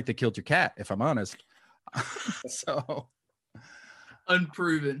 It sounds like they killed your cat, if I'm honest. So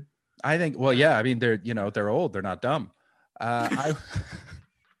unproven. I think. Well, yeah. I mean, they're old. They're not dumb.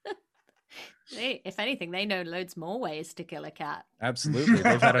 If anything, they know loads more ways to kill a cat. Absolutely,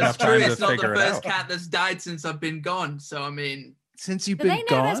 they've had enough It's true. time to It's not the figure it first out. cat that's died since I've been gone. So I mean, Since you've Do been they know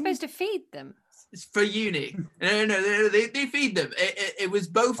they're gone, supposed to feed them? it's for uni. No, they feed them. It was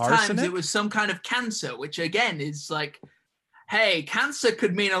both times. Arsenic? It was some kind of cancer, which again is like, hey, cancer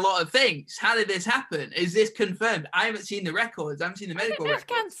could mean a lot of things. How did this happen? Is this confirmed? I haven't seen the records. I haven't seen the I don't medical know if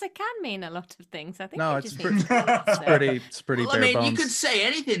records. cancer can mean a lot of things. I think No, it it's just means cancer. it's pretty Well, I bare mean, you bones. could say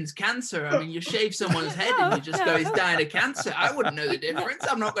anything's cancer. I mean, you shave someone's head and you just go, he's dying of cancer. I wouldn't know the difference.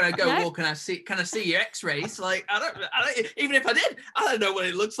 I'm not going to go, No. well, can I see your x-rays? Like, I don't, even if I did, I don't know what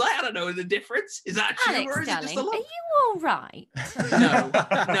it looks like. I don't know the difference. Is that a tumor Alex, or is it darling, just a are lump? you all right?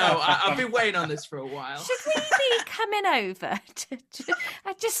 No, I've been waiting on this for a while. Should we be coming over?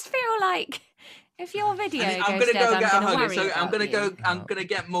 I just feel like if your video I'm goes gonna dead, go get a I'm going hug. to So worry I'm gonna about go. I'm gonna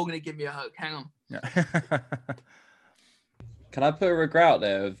get Morgan to give me a hug. Hang on. Can I put a regret out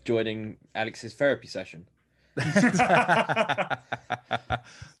there of joining Alex's therapy session?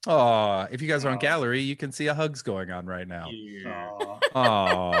 Oh, if you guys are on gallery, you can see a hugs going on right now.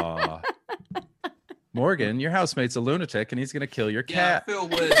 Oh, Morgan, your housemate's a lunatic, and he's gonna kill your Yeah, cat. I feel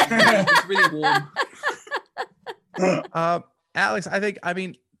weird. It's really warm. Alex,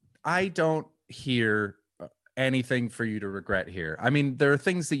 I don't hear anything for you to regret here. I mean, there are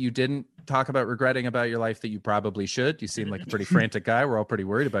things that you didn't talk about regretting about your life that you probably should. You seem like a pretty frantic guy. We're all pretty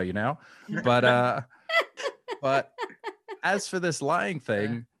worried about you now. But as for this lying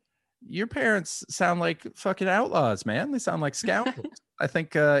thing, your parents sound like fucking outlaws, man. They sound like scoundrels. I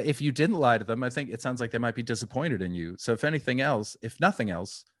think if you didn't lie to them, I think it sounds like they might be disappointed in you. So if nothing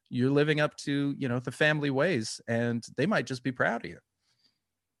else, you're living up to, the family ways, and they might just be proud of you.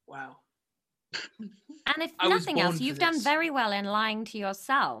 Wow. And if I was nothing born else, for you've done this. very well in lying to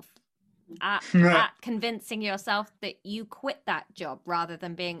yourself at convincing yourself that you quit that job rather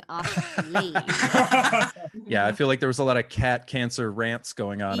than being asked to leave. Yeah, I feel like there was a lot of cat cancer rants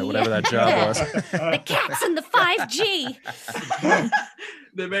going on at whatever that job was. The cats and the 5G.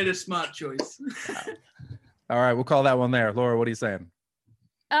 They made a smart choice. All right, we'll call that one there. Laura, what are you saying?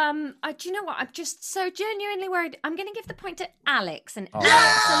 Do you know what? I'm just so genuinely worried. I'm going to give the point to Alex and Oh.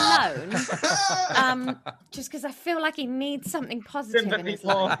 Alex alone. Just because I feel like he needs something positive in his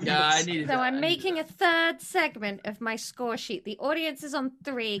life. Yeah, I needed So that. I'm making a third segment of my score sheet. The audience is on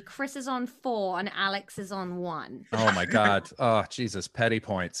 3, Chris is on 4, and Alex is on 1. Oh my God. Oh, Jesus. Petty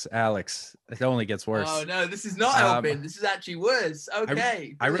points. Alex, it only gets worse. Oh no, this is not helping. This is actually worse.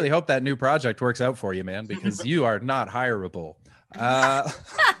 Okay. I really hope that new project works out for you, man, because you are not hireable.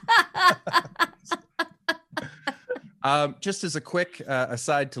 Just as a quick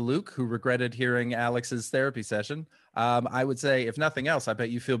aside to Luke, who regretted hearing Alex's therapy session, I would say, if nothing else, I bet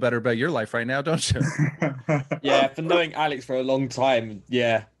you feel better about your life right now, don't you? Yeah, for knowing Alex for a long time,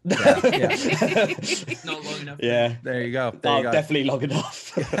 yeah. Not long enough. Yeah. There you go. There you go. Definitely long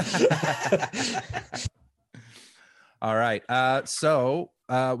enough. All right. So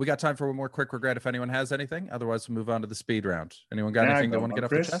we got time for one more quick regret if anyone has anything. Otherwise, we'll move on to the speed round. Anyone got Yeah, anything I they got want to get one, off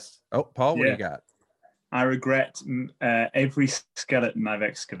Chris. the chest? Oh, Paul, what do you got? I regret every skeleton I've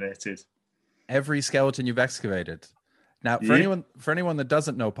excavated. Every skeleton you've excavated. Now, for anyone that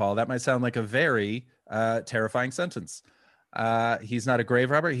doesn't know Paul, that might sound like a very terrifying sentence. He's not a grave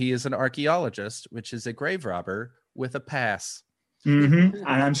robber. He is an archaeologist, which is a grave robber with a pass. Mm-hmm. And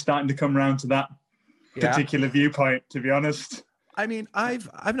I'm starting to come around to that Yeah. particular viewpoint, to be honest. I mean,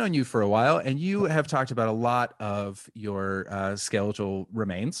 I've known you for a while, and you have talked about a lot of your skeletal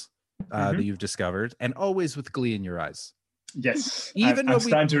remains that you've discovered, and always with glee in your eyes. Yes. Even I'm when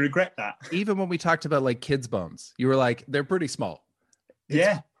starting to regret that. Even when we talked about like kids' bones, you were like, they're pretty small.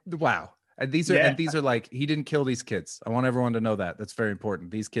 Yeah. Wow. And these are like, he didn't kill these kids. I want everyone to know that. That's very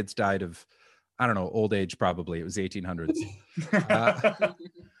important. These kids died of I don't know, old age probably. It was the 1800s.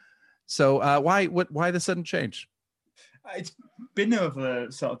 So why the sudden change? It's been over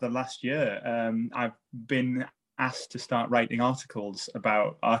sort of the last year. I've been asked to start writing articles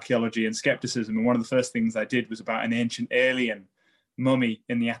about archaeology and skepticism, and one of the first things I did was about an ancient alien mummy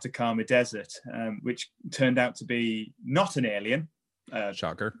in the Atacama Desert, which turned out to be not an alien.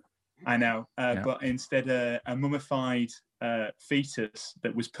 Shocker. I know, but instead a mummified fetus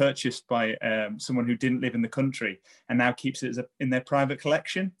that was purchased by someone who didn't live in the country and now keeps it in their private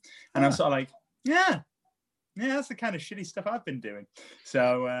collection. And I'm sort of like, yeah, that's the kind of shitty stuff I've been doing.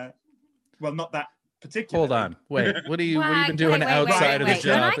 So, well, not that particular. Hold on, wait. What have you been doing outside of the job?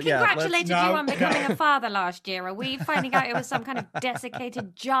 When I congratulated you on becoming a father last year, are we finding out it was some kind of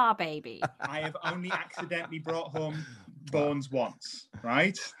desiccated jar baby? I have only accidentally brought home bones once,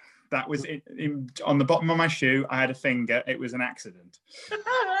 right? That was on the bottom of my shoe. I had a finger. It was an accident.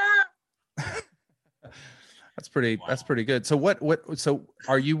 That's pretty good. So so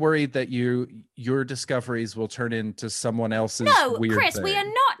are you worried that your discoveries will turn into someone else's weird Chris, thing? we are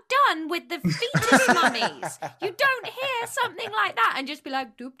not done with the fetus mummies. You don't hear something like that and just be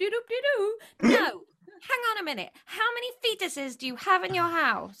like doop doop doop doo. No. Hang on a minute. How many fetuses do you have in your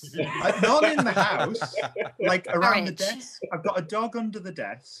house? Not in the house, like around the desk. I've got a dog under the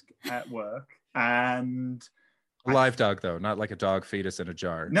desk at work, and a live dog though, not like a dog fetus in a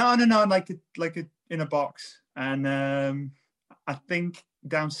jar. No, like a in a box. And I think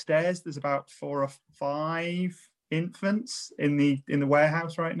downstairs there's about 4 or 5 infants in the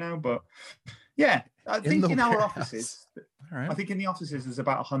warehouse right now. But yeah, I think in our offices, I think in the offices there's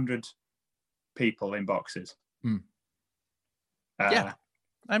about 100 people in boxes. Yeah,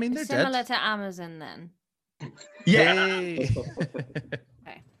 I mean they're similar to Amazon then. Yeah.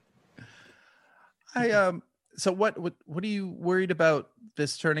 Okay. So what are you worried about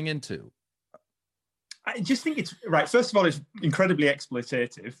this turning into? I just think it's right. First of all, it's incredibly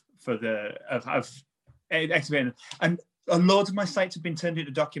exploitative for of excavating, and a lot of my sites have been turned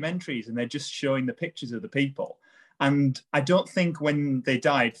into documentaries, and they're just showing the pictures of the people. And I don't think when they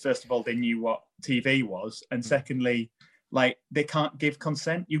died, first of all, they knew what TV was, and secondly, like they can't give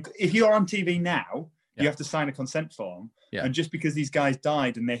consent. If you're on TV now, you have to sign a consent form. Yeah. And just because these guys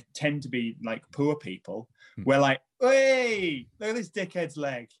died and they tend to be like poor people, we're like, hey, look at this dickhead's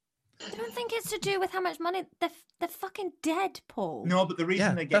leg. I don't think it's to do with how much money they're fucking dead, Paul. No, but the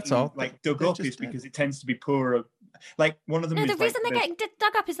reason they're getting like dug up is because it tends to be poorer. Like one of them. No, the reason they're getting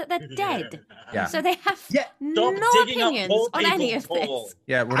dug up is that they're dead. Yeah. So they have no opinions on any of this.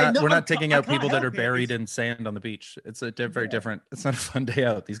 Yeah, we're not digging out people that are buried in sand on the beach. It's a very different. It's not a fun day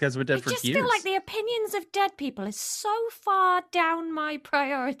out. These guys were dead for years. I just feel like the opinions of dead people is so far down my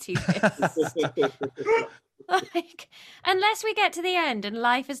priority list. Like, unless we get to the end and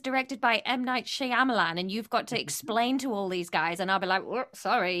life is directed by M. Night Shyamalan and you've got to explain to all these guys and I'll be like,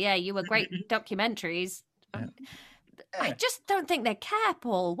 sorry, yeah, you were great documentaries. Yeah. I just don't think they care,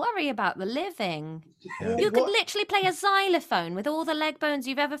 Paul. Worry about the living. Yeah. You could literally play a xylophone with all the leg bones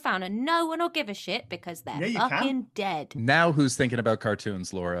you've ever found and no one will give a shit because they're fucking dead. Now who's thinking about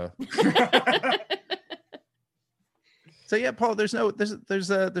cartoons, Laura? So yeah, Paul, there's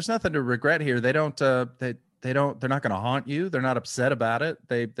nothing to regret here. They're not going to haunt you. They're not upset about it.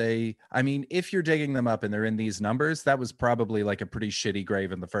 I mean, if you're digging them up and they're in these numbers, that was probably like a pretty shitty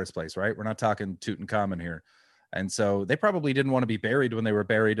grave in the first place, right? We're not talking Tutankhamun here. And so they probably didn't want to be buried when they were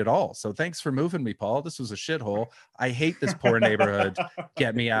buried at all. So thanks for moving me, Paul. This was a shithole. I hate this poor neighborhood.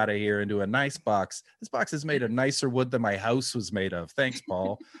 Get me out of here into a nice box. This box is made of nicer wood than my house was made of. Thanks,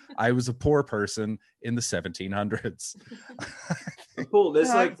 Paul. I was a poor person in the 1700s. Paul,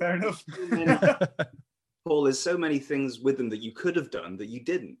 there's fair enough. Paul, there's so many things with them that you could have done that you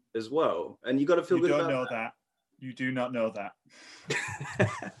didn't as well. And you got to feel good about that. You do not know that.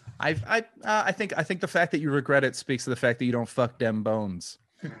 I think the fact that you regret it speaks to the fact that you don't fuck them bones.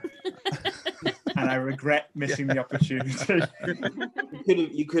 And I regret missing the opportunity.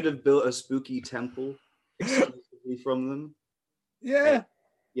 You could have built a spooky temple exclusively from them. Yeah.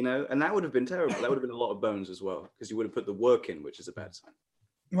 And that would have been terrible. That would have been a lot of bones as well, because you would have put the work in, which is a bad sign.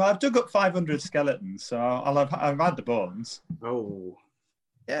 Well, I've dug up 500 skeletons, so I've had the bones. Oh.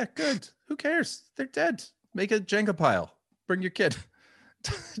 Yeah, good. Who cares? They're dead. Make a Jenga pile. Bring your kid.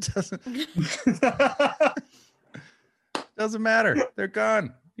 Doesn't matter. They're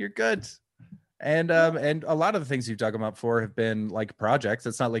gone. You're good. And a lot of the things you've dug them up for have been like projects.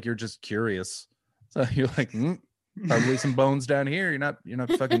 It's not like you're just curious. So you're like, probably some bones down here. You're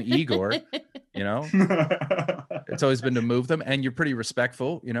not fucking Igor. It it's always been to move them, and you're pretty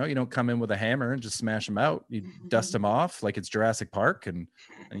respectful. You know, you don't come in with a hammer and just smash them out. You dust them off like it's Jurassic Park, and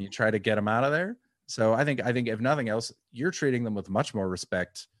you try to get them out of there. So I think if nothing else, you're treating them with much more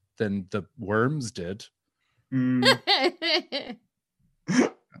respect than the worms did. All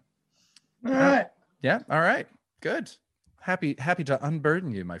right. Yeah. All right. Good. Happy to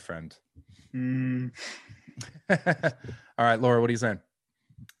unburden you, my friend. All right, Laura, what are you saying?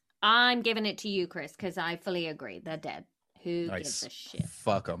 I'm giving it to you, Chris, because I fully agree. They're dead. Who gives a shit?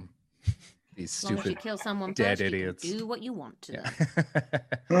 Fuck them. These As long as you stupid kill someone dead first, idiots. you can do what you want to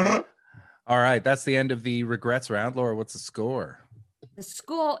them. All right, that's the end of the regrets round. Laura, what's the score? The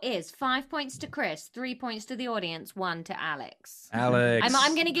score is 5 points to Chris, 3 points to the audience, 1 to Alex. Alex.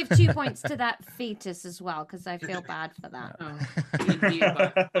 I'm going to give 2 points to that fetus as well, because I feel bad for that.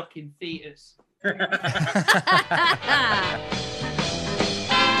 Fucking fetus.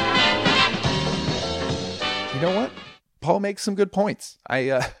 You know what? Paul makes some good points.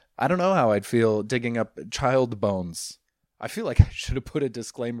 I don't know how I'd feel digging up child bones. I feel like I should have put a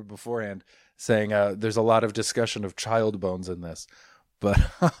disclaimer beforehand saying there's a lot of discussion of child bones in this. But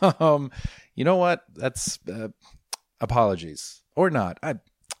you know what? That's apologies or not. I'm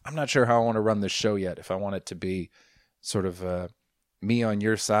not sure how I want to run this show yet. If I want it to be sort of me on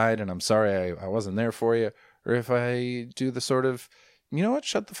your side and I'm sorry I wasn't there for you, or if I do the sort of, you know what,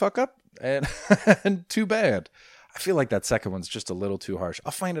 shut the fuck up and and too bad. I feel like that second one's just a little too harsh.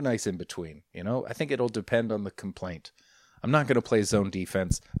 I'll find a nice in between, you know? I think it'll depend on the complaint. I'm not going to play zone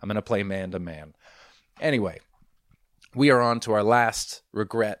defense. I'm going to play man to man. Anyway, we are on to our last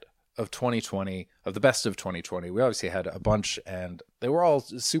regret of 2020, of the best of 2020. We obviously had a bunch, and they were all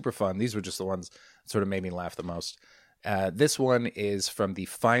super fun. These were just the ones that sort of made me laugh the most. This one is from the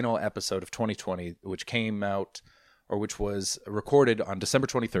final episode of 2020, which came out, or which was recorded on December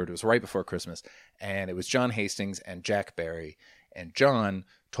 23rd. It was right before Christmas, and it was John Hastings and Jack Barry. And John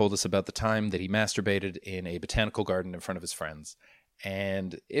told us about the time that he masturbated in a botanical garden in front of his friends.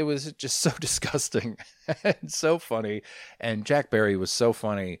 And it was just so disgusting and so funny. And Jack Barry was so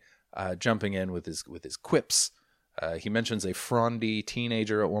funny, jumping in with his quips. He mentions a frondy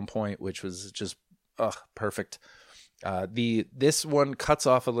teenager at one point, which was just perfect. This one cuts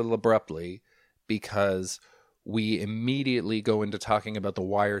off a little abruptly because we immediately go into talking about The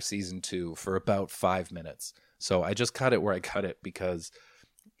Wire season 2 for about 5 minutes. So I just cut it where I cut it, because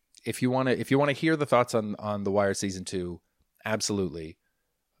if you want to hear the thoughts on The Wire season 2, absolutely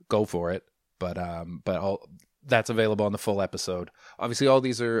go for it. But that's available on the full episode. Obviously, all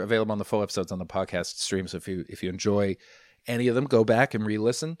these are available on the full episodes on the podcast stream. So if you enjoy any of them, go back and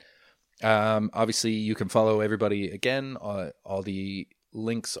re-listen. Obviously, you can follow everybody again. All the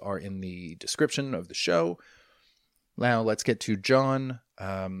links are in the description of the show. Now let's get to John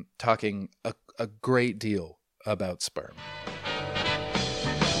talking a great deal about sperm.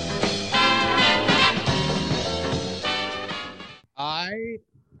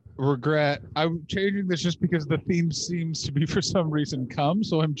 I'm changing this just because the theme seems to be for some reason cum,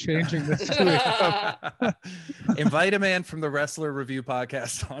 so I'm changing this to Invite a man from the Wrestler Review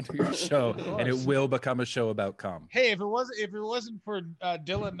podcast onto your show, and it will become a show about cum. Hey, if it wasn't for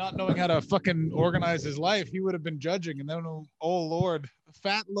Dylan not knowing how to fucking organize his life, he would have been judging, and then oh Lord,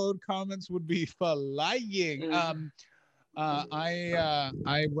 fat load comments would be flying.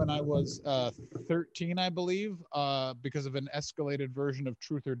 I when I was 13, I believe, because of an escalated version of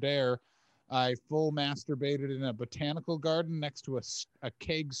Truth or Dare, I full masturbated in a botanical garden next to a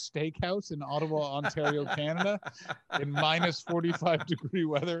keg steakhouse in Ottawa, Ontario, Canada, in minus 45 degree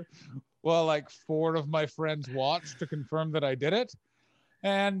weather, while like 4 of my friends watched to confirm that I did it.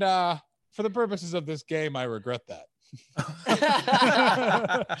 And for the purposes of this game, I regret that.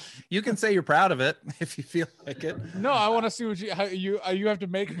 You can say you're proud of it if you feel like it. No, I want to see what you have to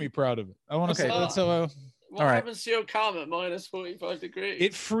make me proud of it. I want to see that. So what happens to your cum at minus 45 degrees?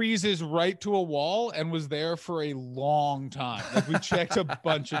 It freezes right to a wall and was there for a long time. Like, we checked a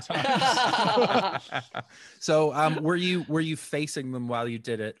bunch of times. So were you facing them while you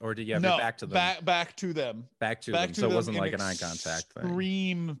did it, or did you have your back to them? Back to them. Back to them. So it wasn't like an eye contact thing.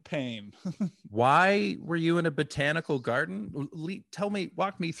 Extreme pain. Why were you in a botanical garden?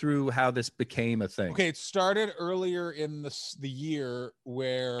 Walk me through how this became a thing. Okay, it started earlier in the year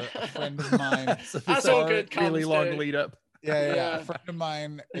where a friend of mine. That's all good. Really long lead up. Yeah. A friend of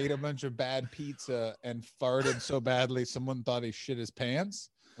mine ate a bunch of bad pizza and farted so badly someone thought he shit his pants.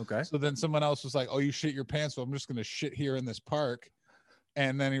 Okay. So then someone else was like, "Oh, you shit your pants, so I'm just gonna shit here in this park."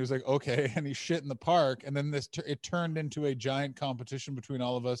 And then he was like, "Okay," and he shit in the park. And then it turned into a giant competition between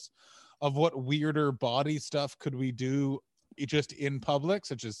all of us of what weirder body stuff could we do just in public,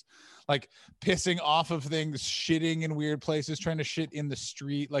 such as like pissing off of things, shitting in weird places, trying to shit in the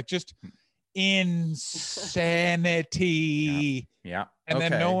street, like just insanity. Yeah. And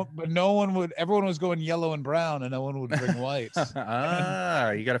then Okay. everyone was going yellow and brown, and no one would bring white.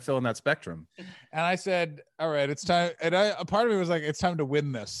 You got to fill in that spectrum. And I said, all right, it's time. And a part of me was like, it's time to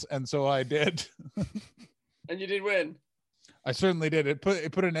win this. And so I did. And you did win. I certainly did. It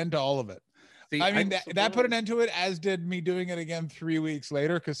put an end to all of it. See, I mean, that put an end to it, as did me doing it again 3 weeks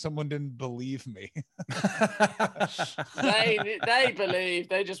later because someone didn't believe me. They believed.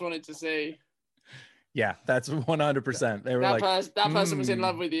 They just wanted to see. Yeah, that's 100%. They were that person was in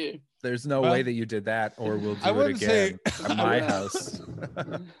love with you. There's no way that you did that, or we'll do it again at my house.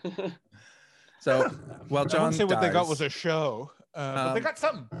 So, well, John, I wouldn't say what they got was a show, but they got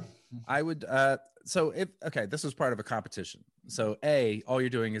something. I would. This was part of a competition. So, all you're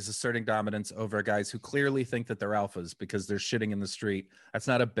doing is asserting dominance over guys who clearly think that they're alphas because they're shitting in the street. That's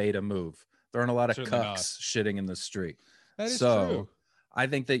not a beta move. There aren't a lot of Certainly cucks shitting in the street. That is true. I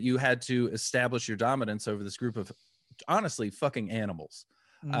think that you had to establish your dominance over this group of, honestly, fucking animals.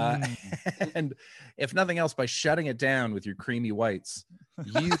 And if nothing else, by shutting it down with your creamy whites,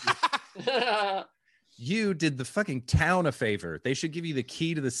 you did the fucking town a favor. They should give you the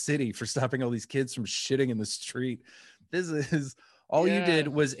key to the city for stopping all these kids from shitting in the street. This is all you did.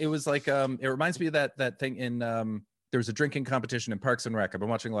 It was like it reminds me of that thing in there was a drinking competition in Parks and Rec. I've been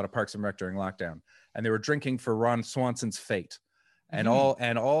watching a lot of Parks and Rec during lockdown, and they were drinking for Ron Swanson's fate. And all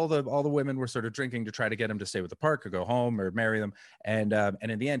the women were sort of drinking to try to get him to stay with the park or go home or marry them. And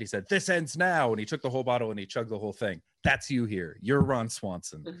in the end, he said, "This ends now." And he took the whole bottle and he chugged the whole thing. That's you here. You're Ron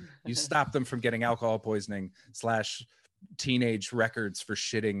Swanson. You stopped them from getting alcohol poisoning / teenage records for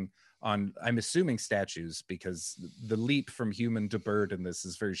shitting on, I'm assuming, statues, because the leap from human to bird in this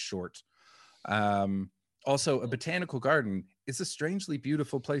is very short. Also, a botanical garden is a strangely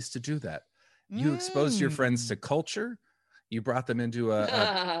beautiful place to do that. You exposed your friends to culture. You brought them into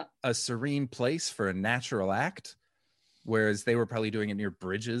a serene place for a natural act, whereas they were probably doing it near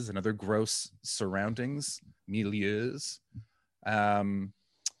bridges and other gross surroundings, milieus. So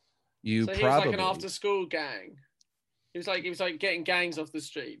he was like an after-school gang. He was like getting gangs off the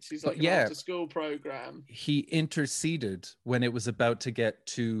streets. He's like an after-school program. He interceded when it was about to get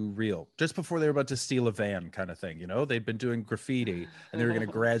too real, just before they were about to steal a van, kind of thing. You know, they'd been doing graffiti and they were going to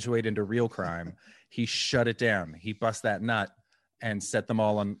graduate into real crime. He shut it down. He bust that nut and set them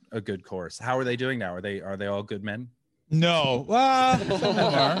all on a good course. How are they doing now? Are they all good men? No. Some of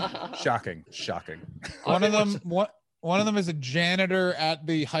them are. Shocking. One of them is a janitor at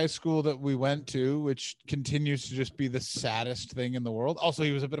the high school that we went to, which continues to just be the saddest thing in the world. Also,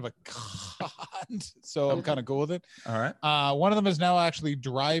 he was a bit of a cunt, so I'm kind of cool with it. All right. One of them is now actually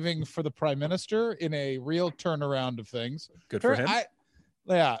driving for the prime minister in a real turnaround of things. Good for him.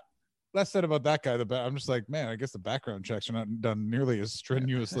 Less said about that guy, the better. I'm just like, man, I guess the background checks are not done nearly as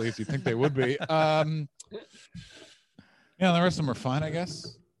strenuously as you think they would be. The rest of them are fine, I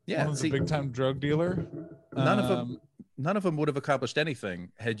guess. Yeah, One's a big-time drug dealer. None of them would have accomplished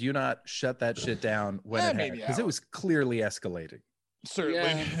anything had you not shut that shit down when because it was clearly escalating.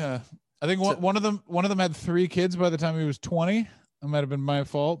 Certainly, yeah. I think one of them had 3 kids by the time he was 20. It might have been my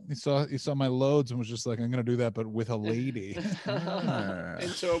fault. He saw my loads and was just like, "I'm gonna do that, but with a lady."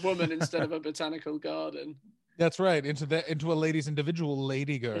 Into a woman instead of a botanical garden. That's right. Into a lady's individual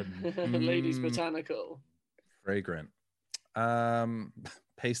lady garden. Ladies botanical. Fragrant.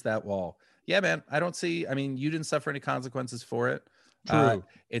 Paste that wall. Yeah, man. I don't see. I mean, you didn't suffer any consequences for it. True.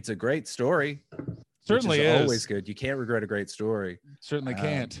 It's a great story. Certainly is is. Always good. You can't regret a great story. Certainly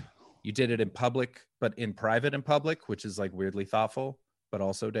can't. You did it in public, but in private in public, which is like weirdly thoughtful, but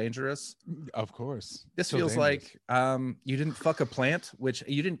also dangerous. Of course. This feels dangerous. Like you didn't fuck a plant, which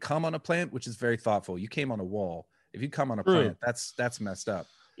you didn't come on a plant, which is very thoughtful. You came on a wall. If you come on a plant, that's messed up.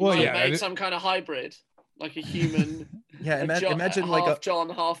 Well, yeah, made some kind of hybrid, like a human. Yeah, imagine like half John,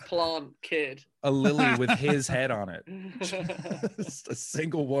 half plant kid. A lily with his head on it. Just a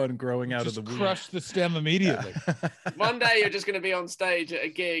single one growing out of the wound. Crush the stem immediately. One day you're just going to be on stage at a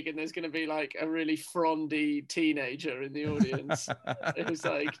gig and there's going to be like a really frondy teenager in the audience. It was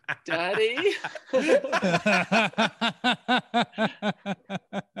like, "Daddy."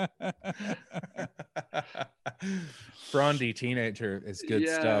 Frondy teenager is good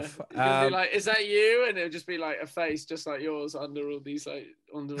stuff. You're gonna be like, "Is that you?" And it'll just be like a face just like yours under all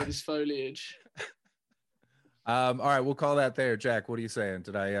this foliage. All right, we'll call that there. Jack, what are you saying?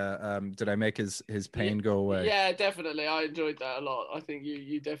 Did I make his pain go away? Yeah, definitely. I enjoyed that a lot. I think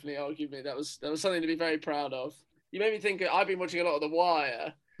you definitely argued me. That was something to be very proud of. You made me think. I've been watching a lot of The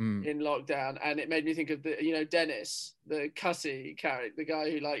Wire in lockdown, and it made me think of Dennis, the cussy character, the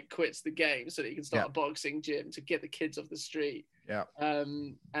guy who like quits the game so that he can start a boxing gym to get the kids off the street. Yeah.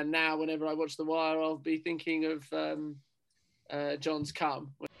 And now whenever I watch The Wire, I'll be thinking of John's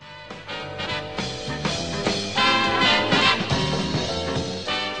Come.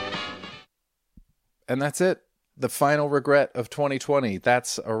 And that's it. The final regret of 2020.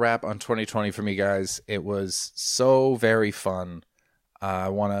 That's a wrap on 2020 for me, guys. It was so very fun. I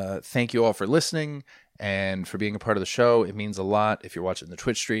want to thank you all for listening and for being a part of the show. It means a lot. If you're watching the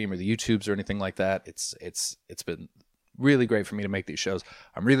Twitch stream or the YouTubes or anything like that, it's been really great for me to make these shows.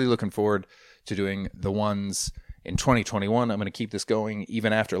 I'm really looking forward to doing the ones in 2021. I'm going to keep this going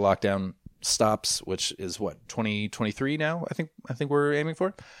even after lockdown stops, which is 2023 now. I think we're aiming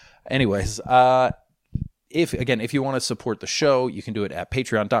for. Anyways, if you want to support the show, you can do it at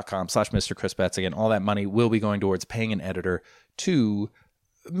patreon.com/Mr. Chris Betts. Again, all that money will be going towards paying an editor to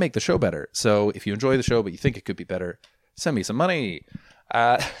make the show better. So if you enjoy the show but you think it could be better, send me some money.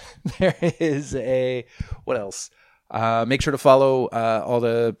 There is what else? Make sure to follow all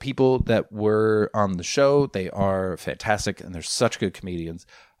the people that were on the show. They are fantastic and they're such good comedians.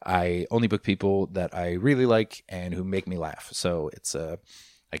 I only book people that I really like and who make me laugh. So it's I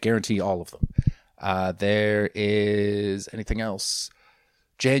guarantee all of them. There is anything else?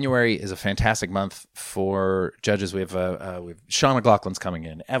 January is a fantastic month for judges. We have Sean McLaughlin's coming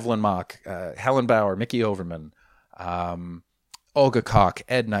in, Evelyn Mock, Helen Bauer, Mickey Overman, Olga Koch,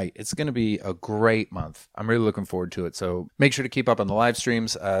 Ed Knight. It's going to be a great month. I'm really looking forward to it. So make sure to keep up on the live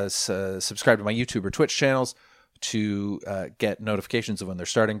streams. Subscribe to my YouTube or Twitch channels to get notifications of when they're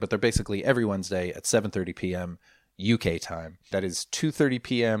starting. But they're basically every Wednesday at 7:30 p.m. UK time. That is 2:30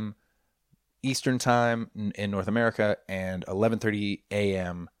 p.m. Eastern time in North America and 11:30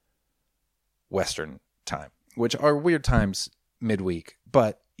 a.m. Western time, which are weird times midweek.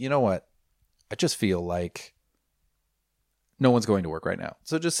 But you know what? I just feel like no one's going to work right now.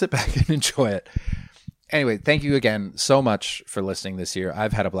 So just sit back and enjoy it. Anyway, thank you again so much for listening this year.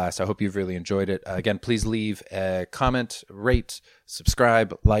 I've had a blast. I hope you've really enjoyed it. Again, please leave a comment, rate,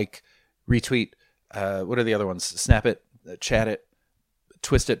 subscribe, like, retweet. What are the other ones? Snap it, chat it,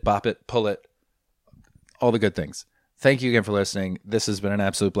 twist it, bop it, pull it. All the good things. Thank you again for listening. This has been an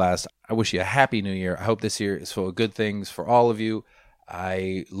absolute blast. I wish you a happy new year. I hope this year is full of good things for all of you.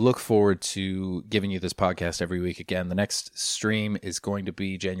 I look forward to giving you this podcast every week. Again, the next stream is going to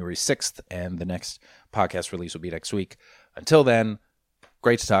be January 6th, and the next podcast release will be next week. Until then,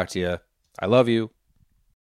 great to talk to you. I love you.